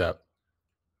pre-processing step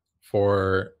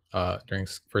for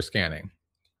scanning.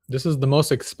 This is the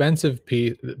most expensive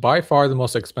piece, by far the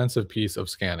most expensive piece of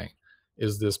scanning,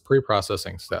 is this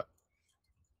pre-processing step.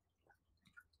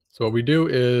 So what we do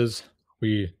is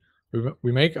we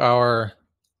make our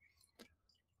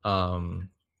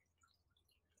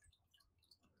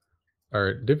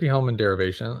Diffie-Hellman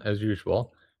derivation as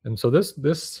usual, and so this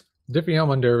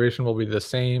Diffie-Hellman derivation will be the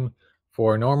same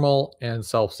for normal and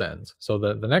self-sends. So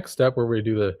the next step where we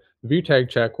do the view tag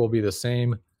check will be the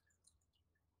same.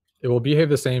 It will behave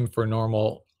the same for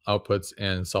normal outputs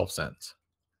and self-sends,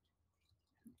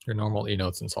 your normal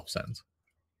e-notes and self-sends.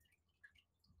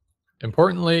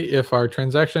 Importantly, if our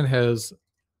transaction has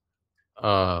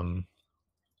two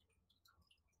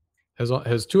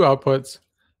outputs,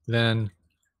 then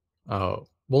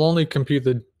we'll only compute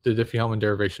the Diffie-Hellman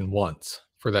derivation once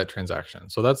for that transaction.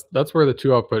 So that's where the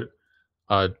two output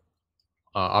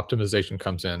optimization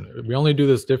comes in. We only do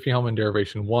this Diffie-Hellman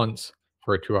derivation once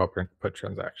for a two output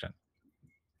transaction.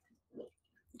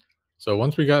 So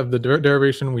once we got the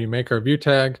derivation, we make our view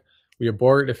tag, we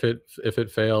abort if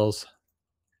it fails,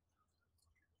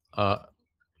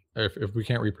 if we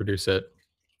can't reproduce it,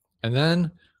 and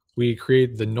then we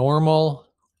create the normal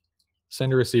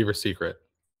sender receiver secret.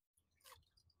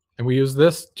 And we use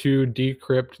this to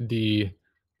decrypt the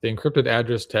encrypted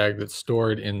address tag that's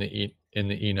stored in the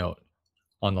e-note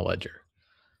on the ledger.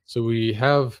 So we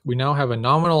now have a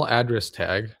nominal address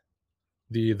tag.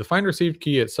 The find received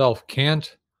key itself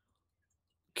can't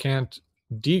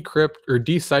decrypt or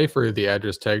decipher the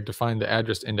address tag to find the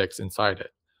address index inside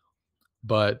it.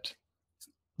 But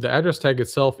the address tag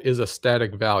itself is a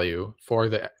static value for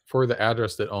the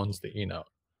address that owns the e-note.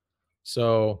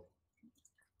 So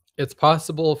it's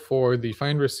possible for the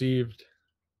find received,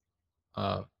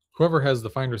 whoever has the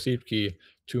find received key,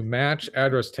 to match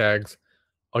address tags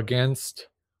against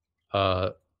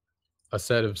a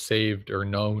set of saved or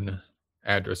known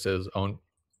addresses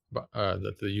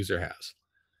that the user has.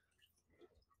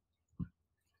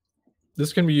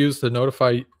 This can be used to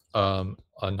notify a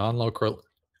non-local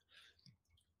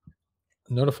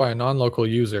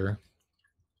user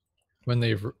when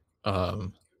they've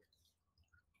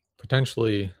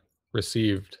potentially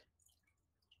received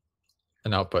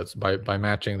an output by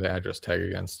matching the address tag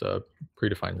against a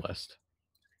predefined list.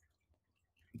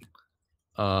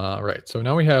 Right, so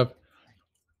now we have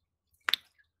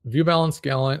view balance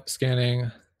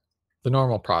scanning, the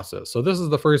normal process. So this is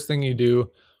the first thing you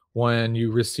do when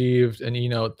you received an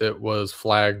e-note that was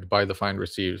flagged by the find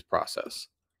received process.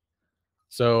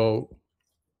 So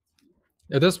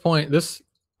at this point,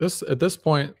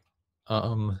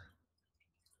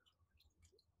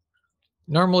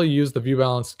 normally use the view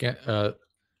balance scan.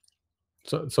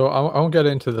 So I won't get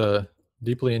into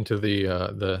deeply into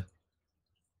the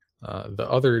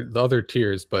other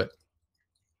tiers, but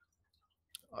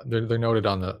they're noted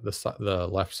on the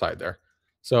left side there.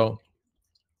 So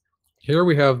here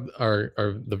we have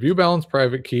the view balance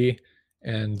private key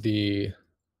and the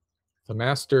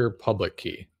master public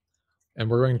key, and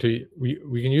we're going to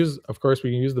we can use, of course,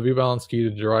 we can use the view balance key to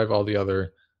derive all the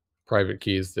other private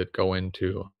keys that go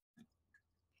into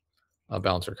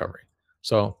balance recovery.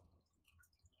 So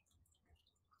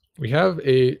we have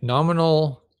a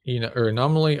nominal e-note or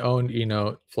nominally owned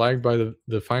e-note flagged by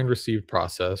the find received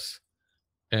process,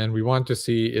 and we want to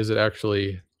see, is it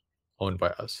actually owned by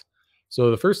us? So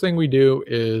the first thing we do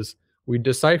is we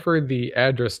decipher the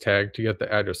address tag to get the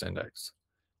address index.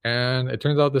 And it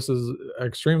turns out this is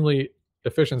extremely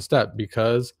efficient step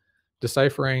because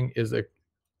deciphering is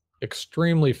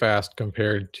extremely fast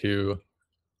compared to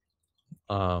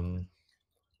um,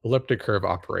 elliptic curve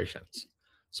operations.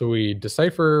 So we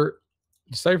decipher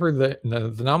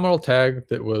the nominal tag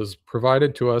that was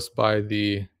provided to us by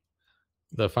the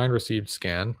find received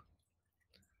scan,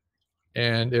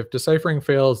 and if deciphering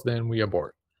fails, then we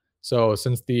abort. So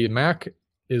since the MAC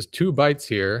is 2 bytes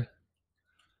here,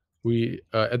 we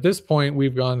at this point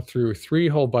we've gone through 3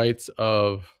 whole bytes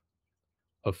of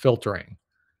filtering.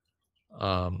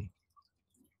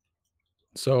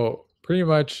 So pretty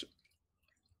much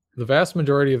the vast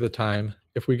majority of the time,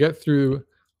 if we get through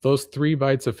those 3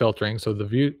 bytes of filtering, so the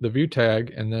view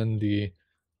tag and then the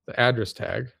address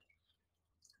tag,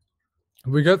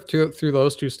 if we get through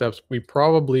those 2 steps, we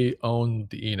probably own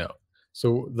the eNote.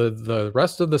 So the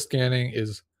rest of the scanning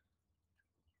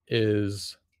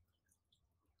is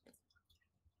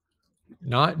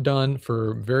not done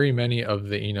for very many of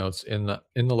the eNotes in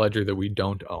the ledger that we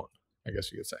don't own, I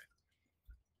guess you could say.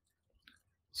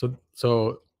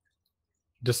 So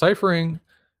deciphering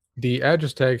the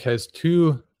address tag has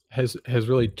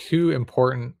really 2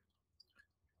 important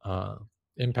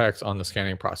impacts on the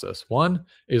scanning process. One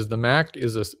is the MAC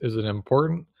is an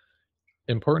important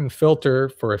filter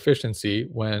for efficiency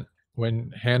when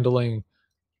handling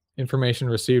information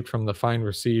received from the find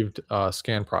received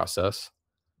scan process,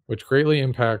 which greatly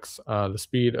impacts the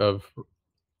speed of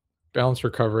balance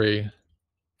recovery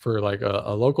for like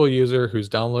a local user who's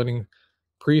downloading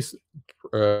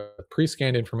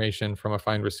pre-scanned information from a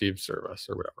find received service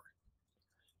or whatever.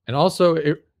 And also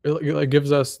it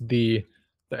gives us the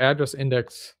address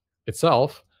index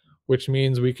itself, which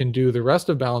means we can do the rest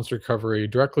of balance recovery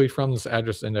directly from this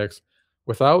address index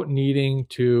without needing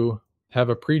to have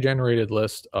a pre-generated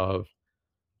list of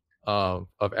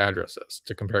addresses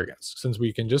to compare against, since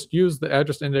we can just use the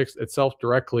address index itself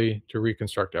directly to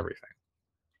reconstruct everything.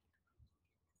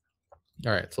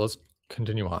 All right, so let's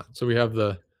continue on. So we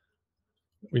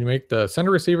make the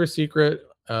sender receiver secret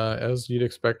as you'd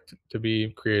expect to be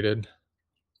created.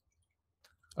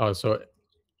 Oh, so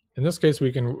in this case,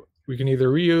 we can either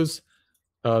reuse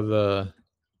the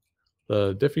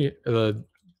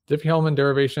Diffie-Hellman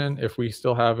derivation if we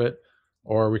still have it,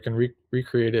 or we can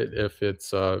recreate it if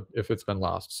it's been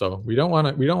lost. So we don't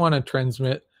want to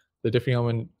transmit the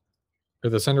Diffie-Hellman or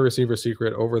the sender receiver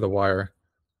secret over the wire.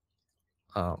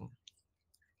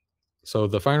 So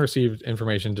the find received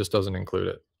information just doesn't include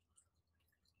it,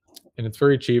 and it's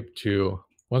very cheap to,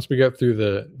 once we get through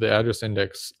the address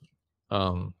index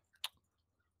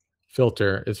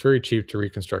filter, it's very cheap to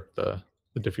reconstruct the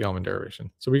Diffie-Hellman derivation.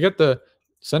 So we get the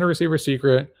sender receiver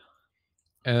secret,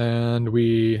 and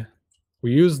we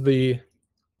use the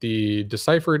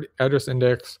deciphered address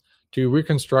index to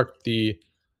reconstruct the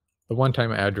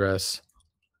one-time address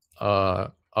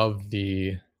of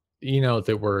the eNote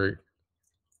that we're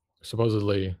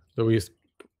supposedly that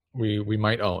we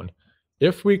might own.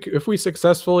 If we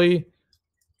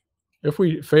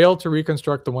fail to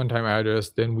reconstruct the one-time address,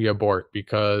 then we abort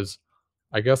because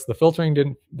I guess the filtering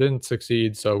didn't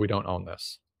succeed, so we don't own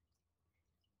this.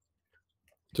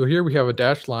 So here we have a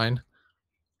dashed line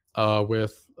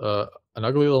with an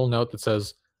ugly little note that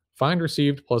says find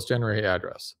received plus generate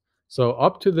address. So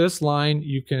up to this line,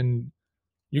 you can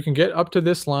get up to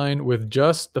this line with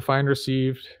just the find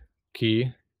received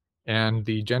key and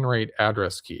the generate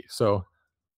address key. So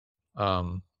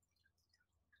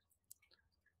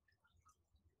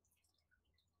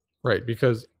right,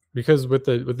 because with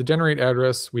the generate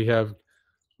address, we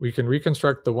can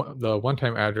reconstruct the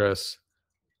one-time address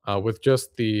with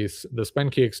just the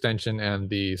spend key extension and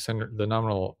the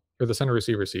nominal or the sender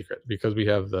receiver secret, because we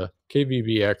have the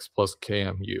kvbx plus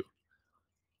kmu.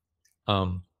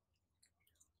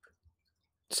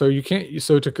 So you can't.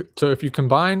 So if you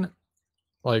combine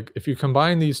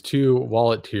these 2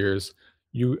 wallet tiers,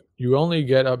 you only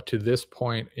get up to this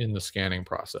point in the scanning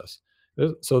process.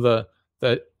 So the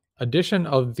addition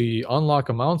of the unlock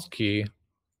amounts key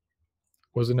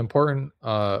was an important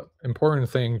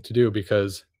thing to do,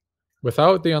 because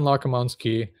without the unlock amounts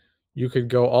key, you could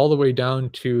go all the way down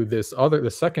to the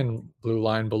second blue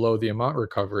line below the amount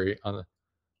recovery on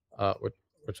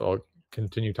which I'll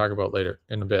continue talking about later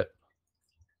in a bit.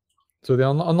 So the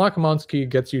unlock amounts key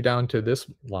gets you down to this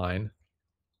line,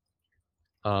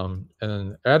 and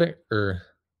then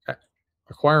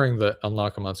acquiring the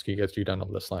unlock amounts key gets you down to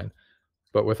this line.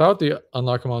 But without the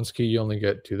unlock amounts key, you only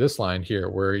get to this line here,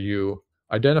 where you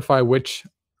identify which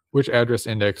address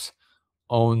index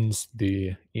owns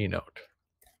the eNote,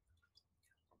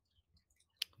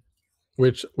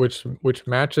 which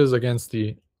matches against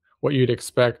what you'd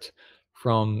expect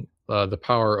from the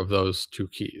power of those 2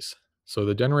 keys. So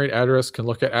the generate address can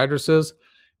look at addresses,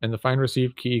 and the find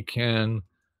received key can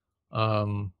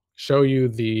show you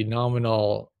the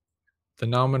nominal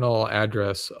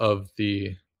address of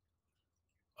the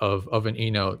of an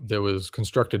e-note that was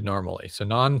constructed normally. So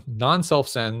non self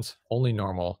sends, only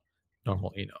normal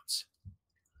e-notes.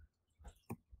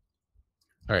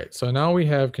 All right, so now we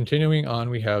have, continuing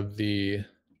on, we have the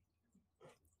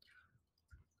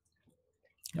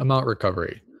amount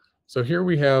recovery. So here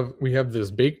we have this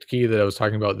baked key that I was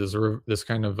talking about, this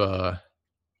kind of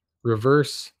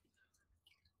reverse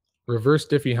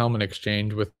Diffie-Hellman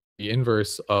exchange with the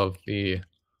inverse of the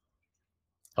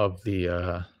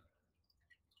K3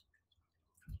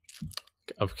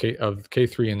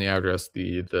 in the address,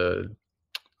 the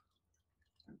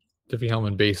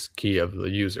Diffie-Hellman base key of the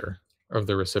user, of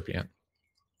the recipient.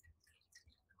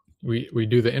 We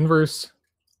do the inverse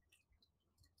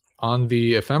on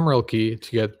the ephemeral key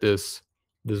to get the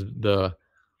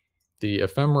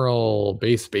ephemeral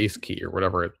base key, or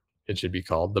whatever it should be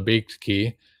called, the baked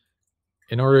key,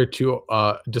 in order to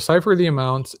decipher the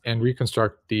amounts and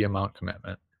reconstruct the amount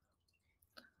commitment.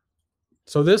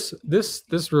 So this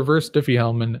reverse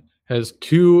Diffie-Hellman has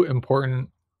two important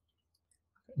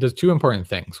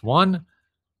things. One,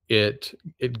 it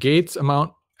gates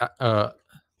amount the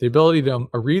ability to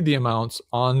read the amounts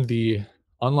on the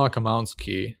unlock amounts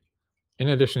key, in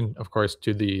addition, of course,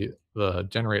 to the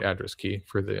generate address key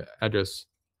for the address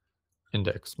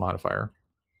index modifier.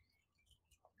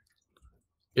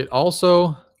 It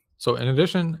also, so in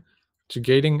addition to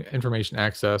gating information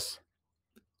access,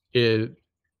 it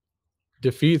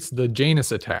defeats the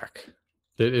Janus attack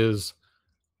that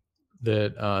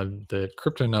the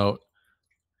CryptoNote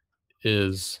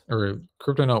is, or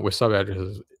CryptoNote with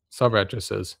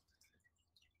subaddresses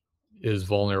is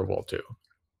vulnerable to.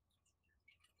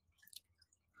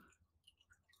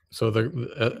 So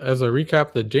as a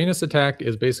recap, the Janus attack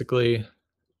is basically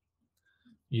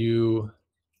you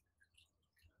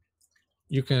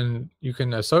can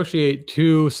associate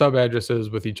two subaddresses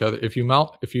with each other. If you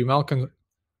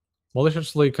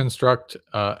maliciously construct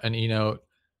an e-note,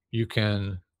 you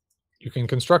can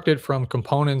construct it from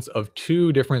components of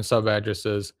two different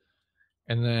subaddresses,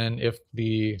 and then if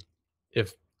the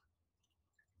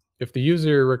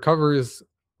user recovers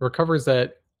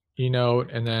that e-note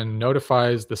and then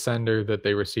notifies the sender that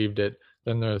they received it,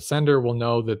 then the sender will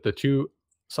know that the two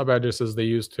subaddresses they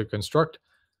used to construct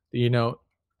the e-note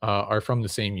are from the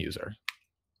same user.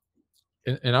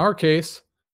 In our case,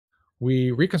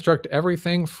 we reconstruct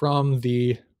everything from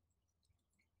the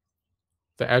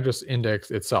address index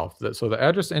itself. So the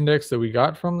address index that we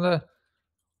got from the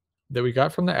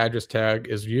address tag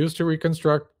is used to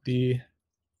reconstruct the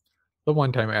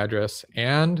one-time address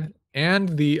and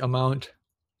the amount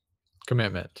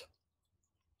commitment.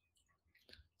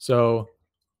 So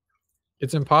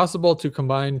it's impossible to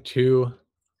combine two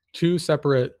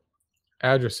separate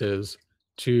addresses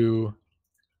to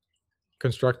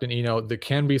construct an e-note that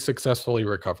can be successfully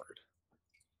recovered.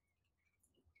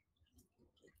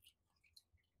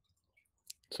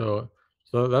 So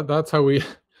that's how we,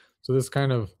 so this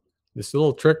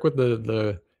little trick with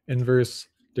the inverse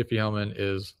Diffie-Hellman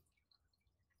is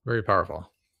very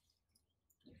powerful.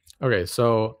 Okay,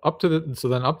 so up to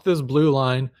this blue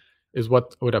line is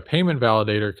what a payment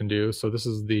validator can do. So this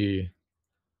is the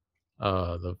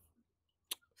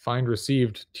find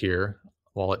received tier,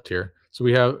 wallet tier.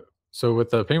 So with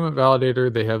the payment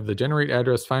validator, they have the generate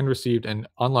address, find received, and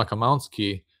unlock amounts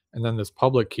key, and then this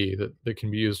public key that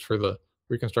can be used for the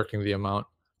reconstructing the amount,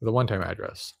 the one-time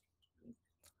address.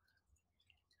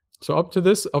 So up to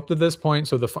this point,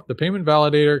 so the payment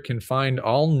validator can find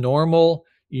all normal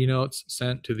e-notes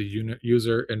sent to the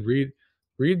user and read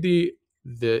the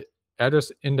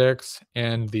address index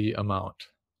and the amount.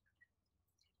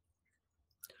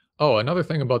 Oh, another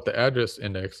thing about the address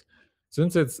index,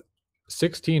 since it's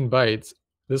 16 bytes,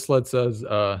 this lets us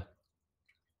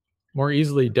more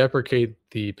easily deprecate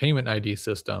the payment ID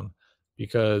system,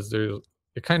 because it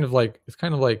kind of like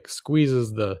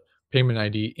squeezes the payment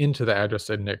ID into the address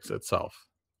index itself.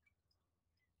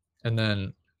 And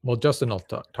then, well, Justin will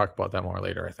talk about that more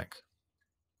later, I think.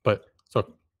 But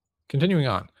so continuing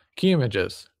on, key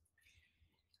images.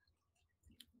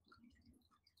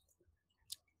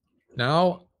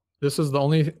 Now, this is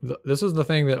the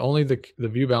thing that only the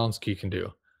view balance key can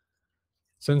do.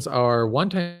 Since our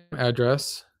one-time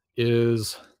address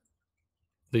is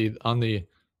the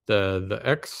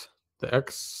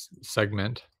X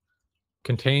segment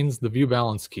contains the view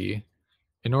balance key,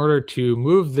 in order to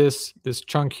move this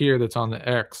chunk here that's on the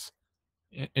X,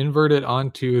 invert it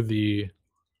onto the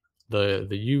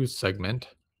U segment,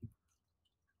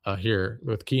 here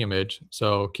with key image.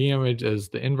 So key image is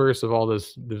the inverse of all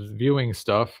this viewing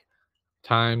stuff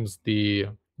times the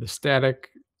static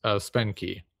spend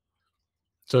key.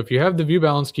 So if you have the view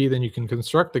balance key, then you can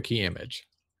construct the key image.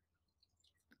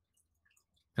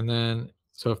 And then,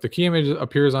 so if the key image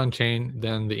appears on chain,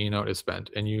 then the e-note is spent.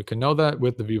 And you can know that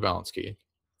with the view balance key,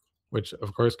 which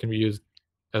of course can be used,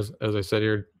 as I said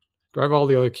here, drive all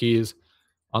the other keys,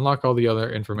 unlock all the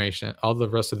other information, all the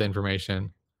rest of the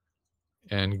information,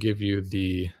 and give you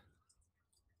the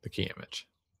key image.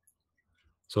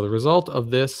 So the result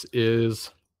of this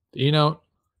is the e-note,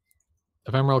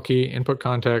 ephemeral key, input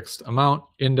context, amount,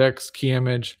 index, key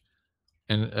image,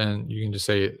 and you can just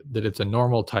say that it's a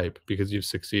normal type because you've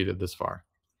succeeded this far.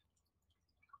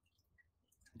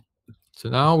 So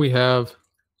now we have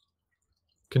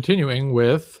continuing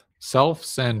with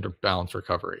self-send balance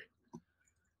recovery.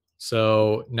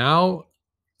 So now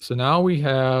we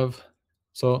have,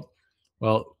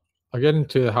 well, I'll get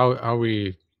into how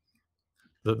we,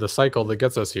 the cycle that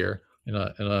gets us here in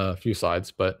a few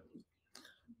slides, but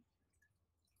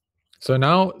so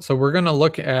we're going to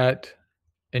look at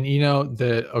an e-note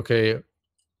that, okay,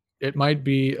 it might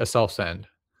be a self-send.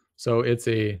 So it's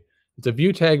a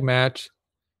view tag match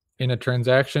in a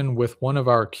transaction with one of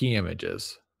our key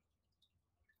images.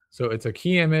 So it's a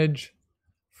key image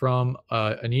from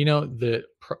an e-note that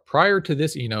prior to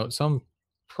this e-note, some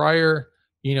prior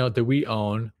e-note that we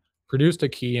own produced a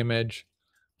key image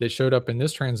that showed up in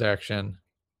this transaction.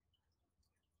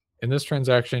 And this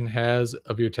transaction has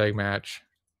a view tag match.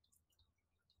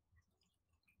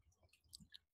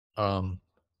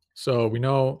 So we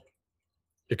know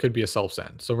it could be a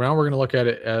self-send. So now we're going to look at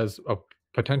it as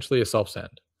potentially a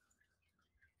self-send.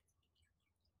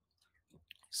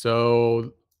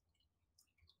 So,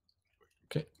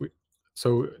 okay, we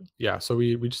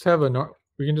just have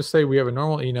we can just say we have a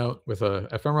normal e-note with a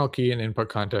ephemeral key and input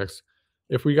context.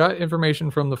 If we got information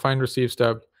from the find receive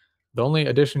step, the only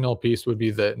additional piece would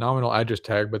be the nominal address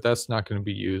tag, but that's not going to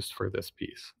be used for this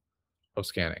piece of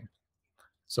scanning.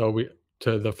 So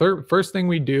the first thing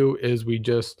we do is we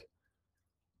just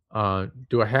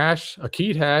do a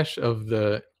keyed hash of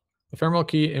the ephemeral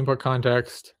key, input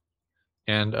context,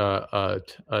 and a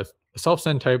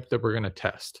self-send type that we're going to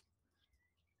test,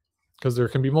 because there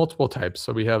can be multiple types.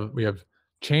 So we have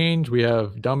change, we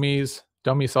have dummy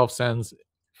self-sends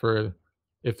for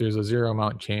if there's a zero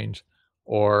amount change,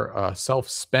 or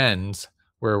self-spends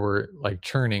where we're like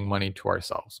churning money to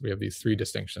ourselves. We have these three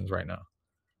distinctions right now.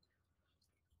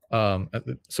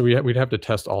 So we'd have to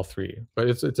test all three, but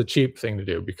it's a cheap thing to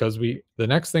do, because the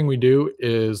next thing we do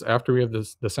is, after we have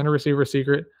the sender receiver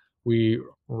secret, we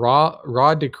raw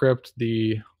decrypt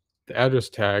the address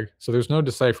tag. So there's no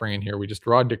deciphering in here. We just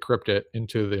raw decrypt it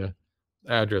into the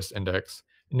address index.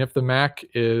 And if the MAC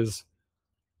is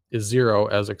 0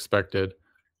 as expected,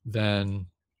 then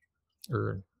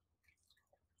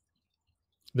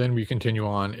we continue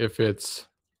on. If it's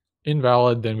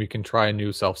invalid, then we can try a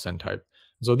new self-send type.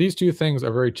 So these two things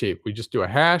are very cheap. We just do a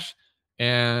hash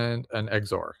and an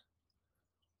XOR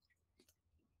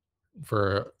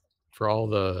for all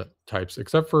the types,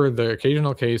 except for the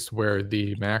occasional case where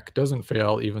the MAC doesn't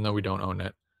fail even though we don't own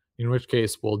it, in which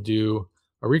case we'll do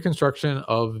a reconstruction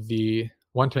of the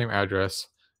one-time address.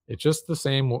 It's just the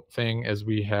same thing as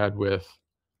we had with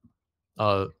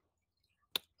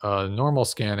normal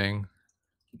scanning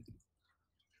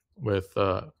with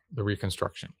the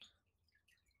reconstruction.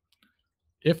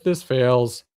 If this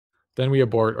fails, then we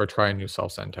abort or try a new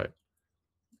self-send type.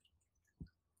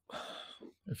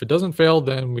 If it doesn't fail,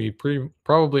 then we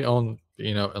probably own the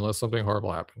e-note, unless something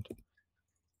horrible happened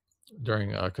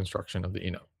during construction of the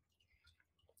e-note.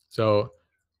 So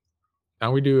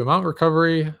now we do amount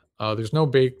recovery. There's no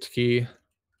baked key.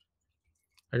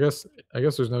 I guess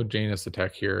there's no Janus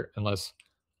attack here, unless,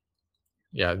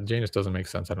 yeah, Janus doesn't make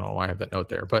sense. I don't know why I have that note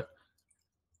there, but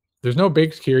there's no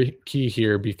baked key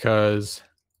here because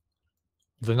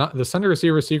the sender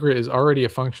receiver secret is already a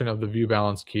function of the view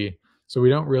balance key. So we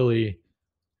don't really,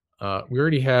 we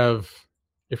already have,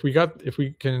 if we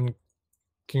can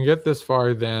get this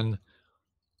far, then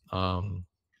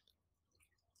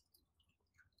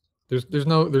there's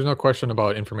no question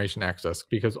about information access,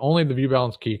 because only the view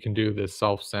balance key can do this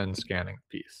self-send scanning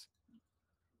piece.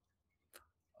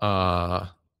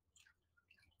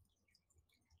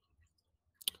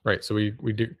 Right, so we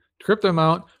decrypt the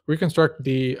amount, reconstruct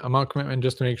the amount commitment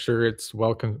just to make sure it's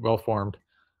well formed,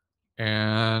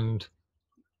 and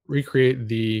recreate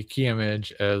the key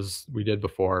image as we did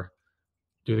before.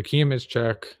 Do the key image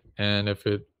check, and if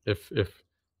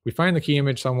we find the key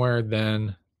image somewhere,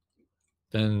 then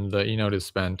the e-note is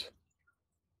spent.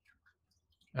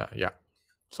 Yeah.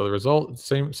 So the result,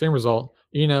 same result,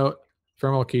 enote,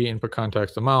 ephemeral key, input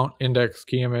context, amount, index,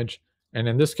 key image, and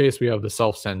in this case we have the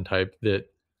self-send type that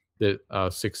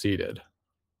succeeded.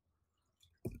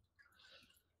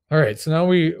 All right, so now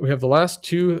we have the last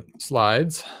two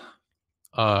slides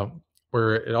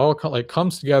where it all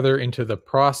comes together into the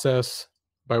process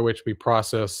by which we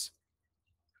process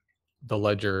the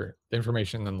ledger, the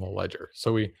information in the ledger.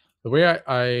 So the way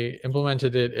I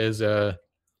implemented it is a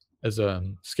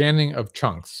scanning of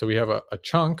chunks. So we have a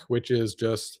chunk, which is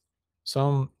just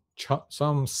some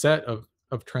set of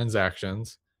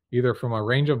transactions, either from a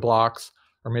range of blocks,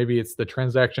 or maybe it's the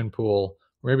transaction pool,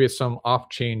 or maybe it's some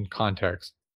off-chain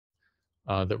context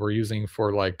that we're using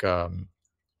for like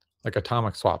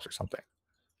atomic swaps or something.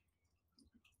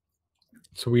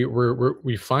 So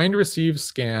we find, receive,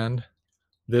 scan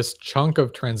this chunk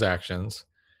of transactions,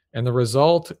 and the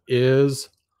result is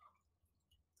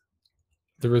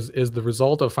the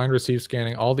result of find, receive,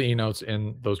 scanning all the e-notes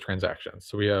in those transactions.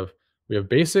 So we have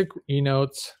basic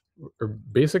e-notes or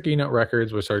basic e-note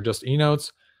records, which are just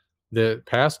e-notes that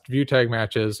passed view tag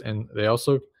matches, and they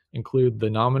also include the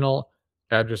nominal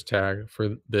address tag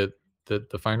for the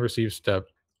find receive step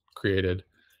created,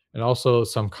 and also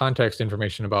some context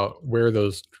information about where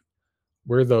those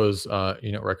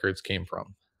e-note records came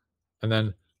from. And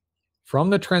then from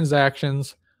the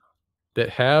transactions that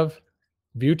have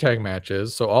view tag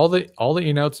matches, so all the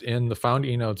e-notes in the found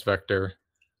e-notes vector,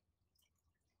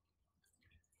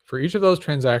 for each of those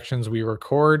transactions we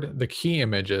record the key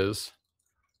images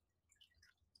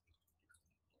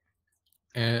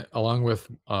and along with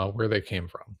where they came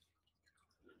from.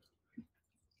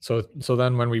 So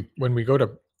then when we go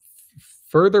to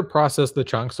further process the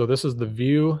chunk, so this is the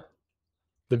view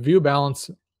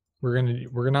balance,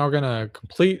 we're now gonna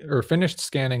complete or finish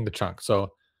scanning the chunk.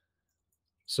 So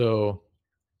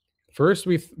first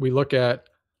we look at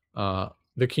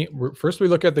the key. First we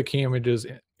look at the key images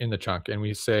in the chunk, and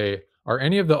we say, are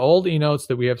any of the old e-notes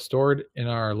that we have stored in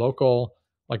our local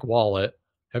wallet,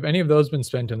 have any of those been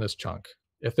spent in this chunk?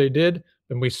 If they did,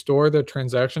 then we store the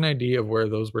transaction ID of where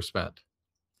those were spent.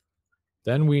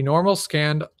 Then we normal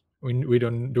scanned. We do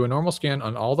a normal scan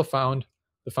on all the found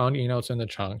e-notes in the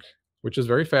chunk, which is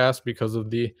very fast because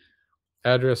of the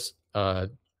address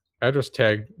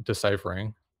tag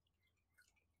deciphering.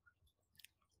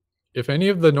 If any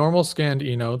of the normal scanned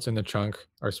e-notes in the chunk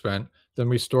are spent, then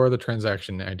we store the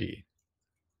transaction ID.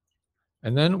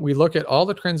 And then we look at all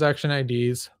the transaction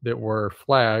IDs that were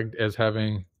flagged as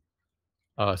having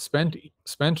spent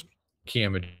key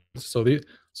images.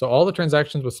 So all the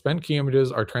transactions with spent key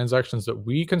images are transactions that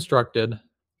we constructed,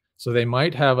 so they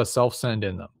might have a self-send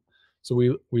in them. So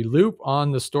we loop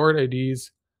on the stored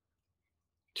IDs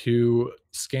to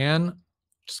scan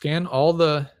all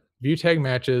the view tag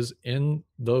matches in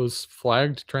those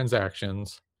flagged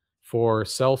transactions for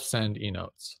self-send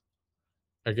e-notes.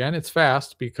 Again, it's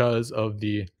fast because of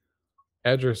the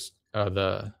address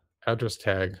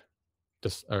tag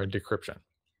decryption.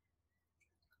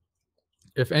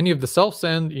 If any of the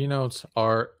self-send e-notes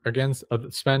are again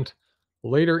spent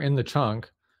later in the chunk,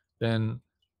 then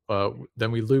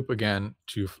we loop again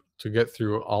to get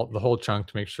through the whole chunk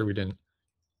to make sure we didn't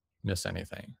miss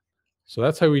anything. So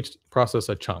that's how we process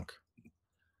a chunk.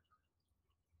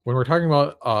 When we're talking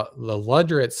about the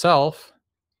ledger itself,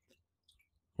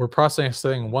 we're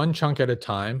processing one chunk at a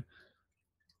time.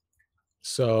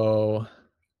 So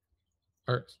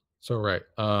right.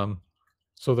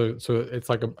 So it's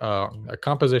like a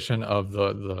composition of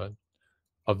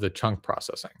the chunk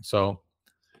processing. So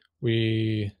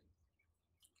we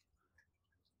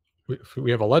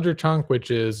have a ledger chunk,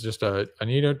 which is just an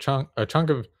e-note chunk, a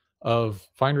chunk of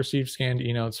find, receive, scanned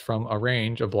e-notes from a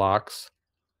range of blocks.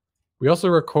 We also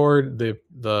record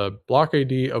the block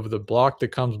ID of the block that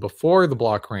comes before the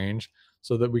block range,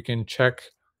 so that we can check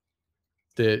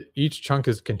that each chunk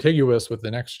is contiguous with the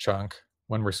next chunk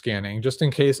when we're scanning, just in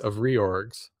case of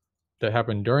reorgs that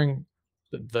happen during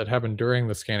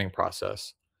the scanning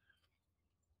process.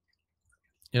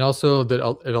 And also that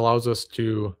it allows us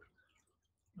to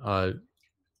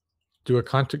do a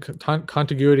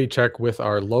contiguity check with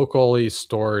our locally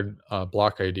stored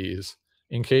block IDs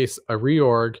in case a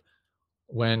reorg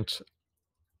went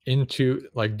into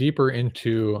deeper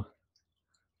into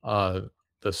the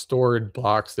stored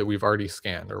blocks that we've already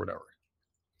scanned or whatever.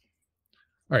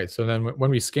 All right, so then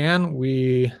when we scan,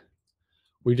 we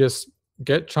just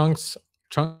get chunks.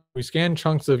 We scan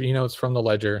chunks of e-notes from the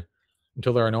ledger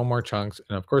until there are no more chunks.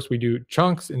 And of course, we do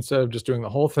chunks instead of just doing the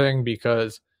whole thing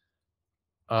because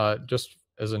just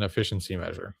as an efficiency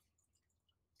measure.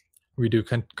 We do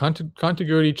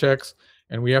contiguity checks,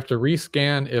 and we have to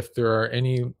rescan if there are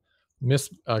any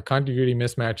contiguity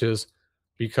mismatches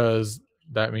because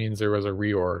that means there was a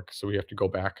reorg, so we have to go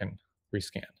back and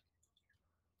rescan.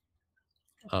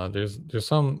 There's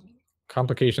some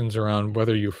complications around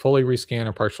whether you fully rescan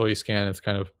or partially scan. It's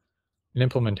kind of an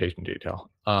implementation detail.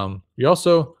 We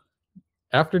also,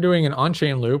 after doing an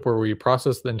on-chain loop where we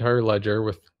process the entire ledger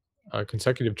with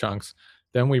consecutive chunks,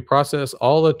 then we process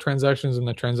all the transactions in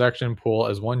the transaction pool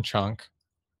as one chunk.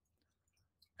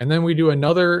 And then we do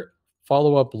another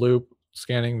follow-up loop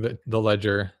scanning the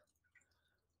ledger.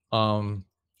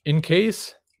 In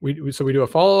case we do a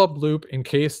follow-up loop in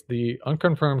case the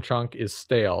unconfirmed chunk is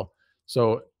stale.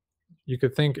 So you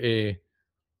could think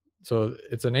so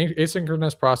it's an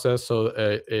asynchronous process. So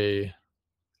a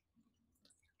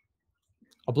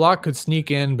block could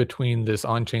sneak in between this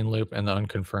on-chain loop and the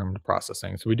unconfirmed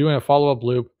processing. So we do a follow-up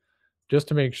loop just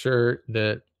to make sure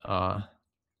that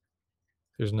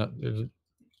there's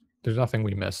nothing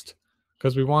we missed,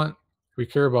 because we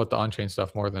care about the on-chain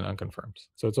stuff more than unconfirmed.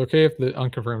 So it's okay if the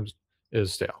unconfirmed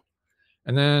is stale.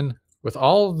 And then with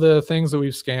all of the things that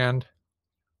we've scanned,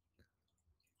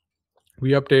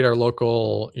 we update our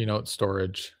local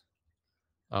storage.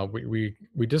 We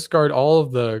discard all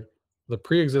of the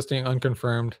pre-existing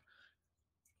unconfirmed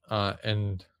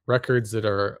and records that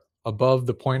are above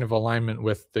the point of alignment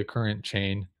with the current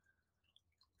chain,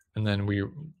 and then we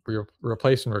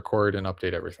replace and record and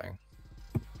update everything.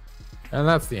 And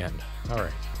that's the end. All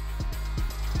right.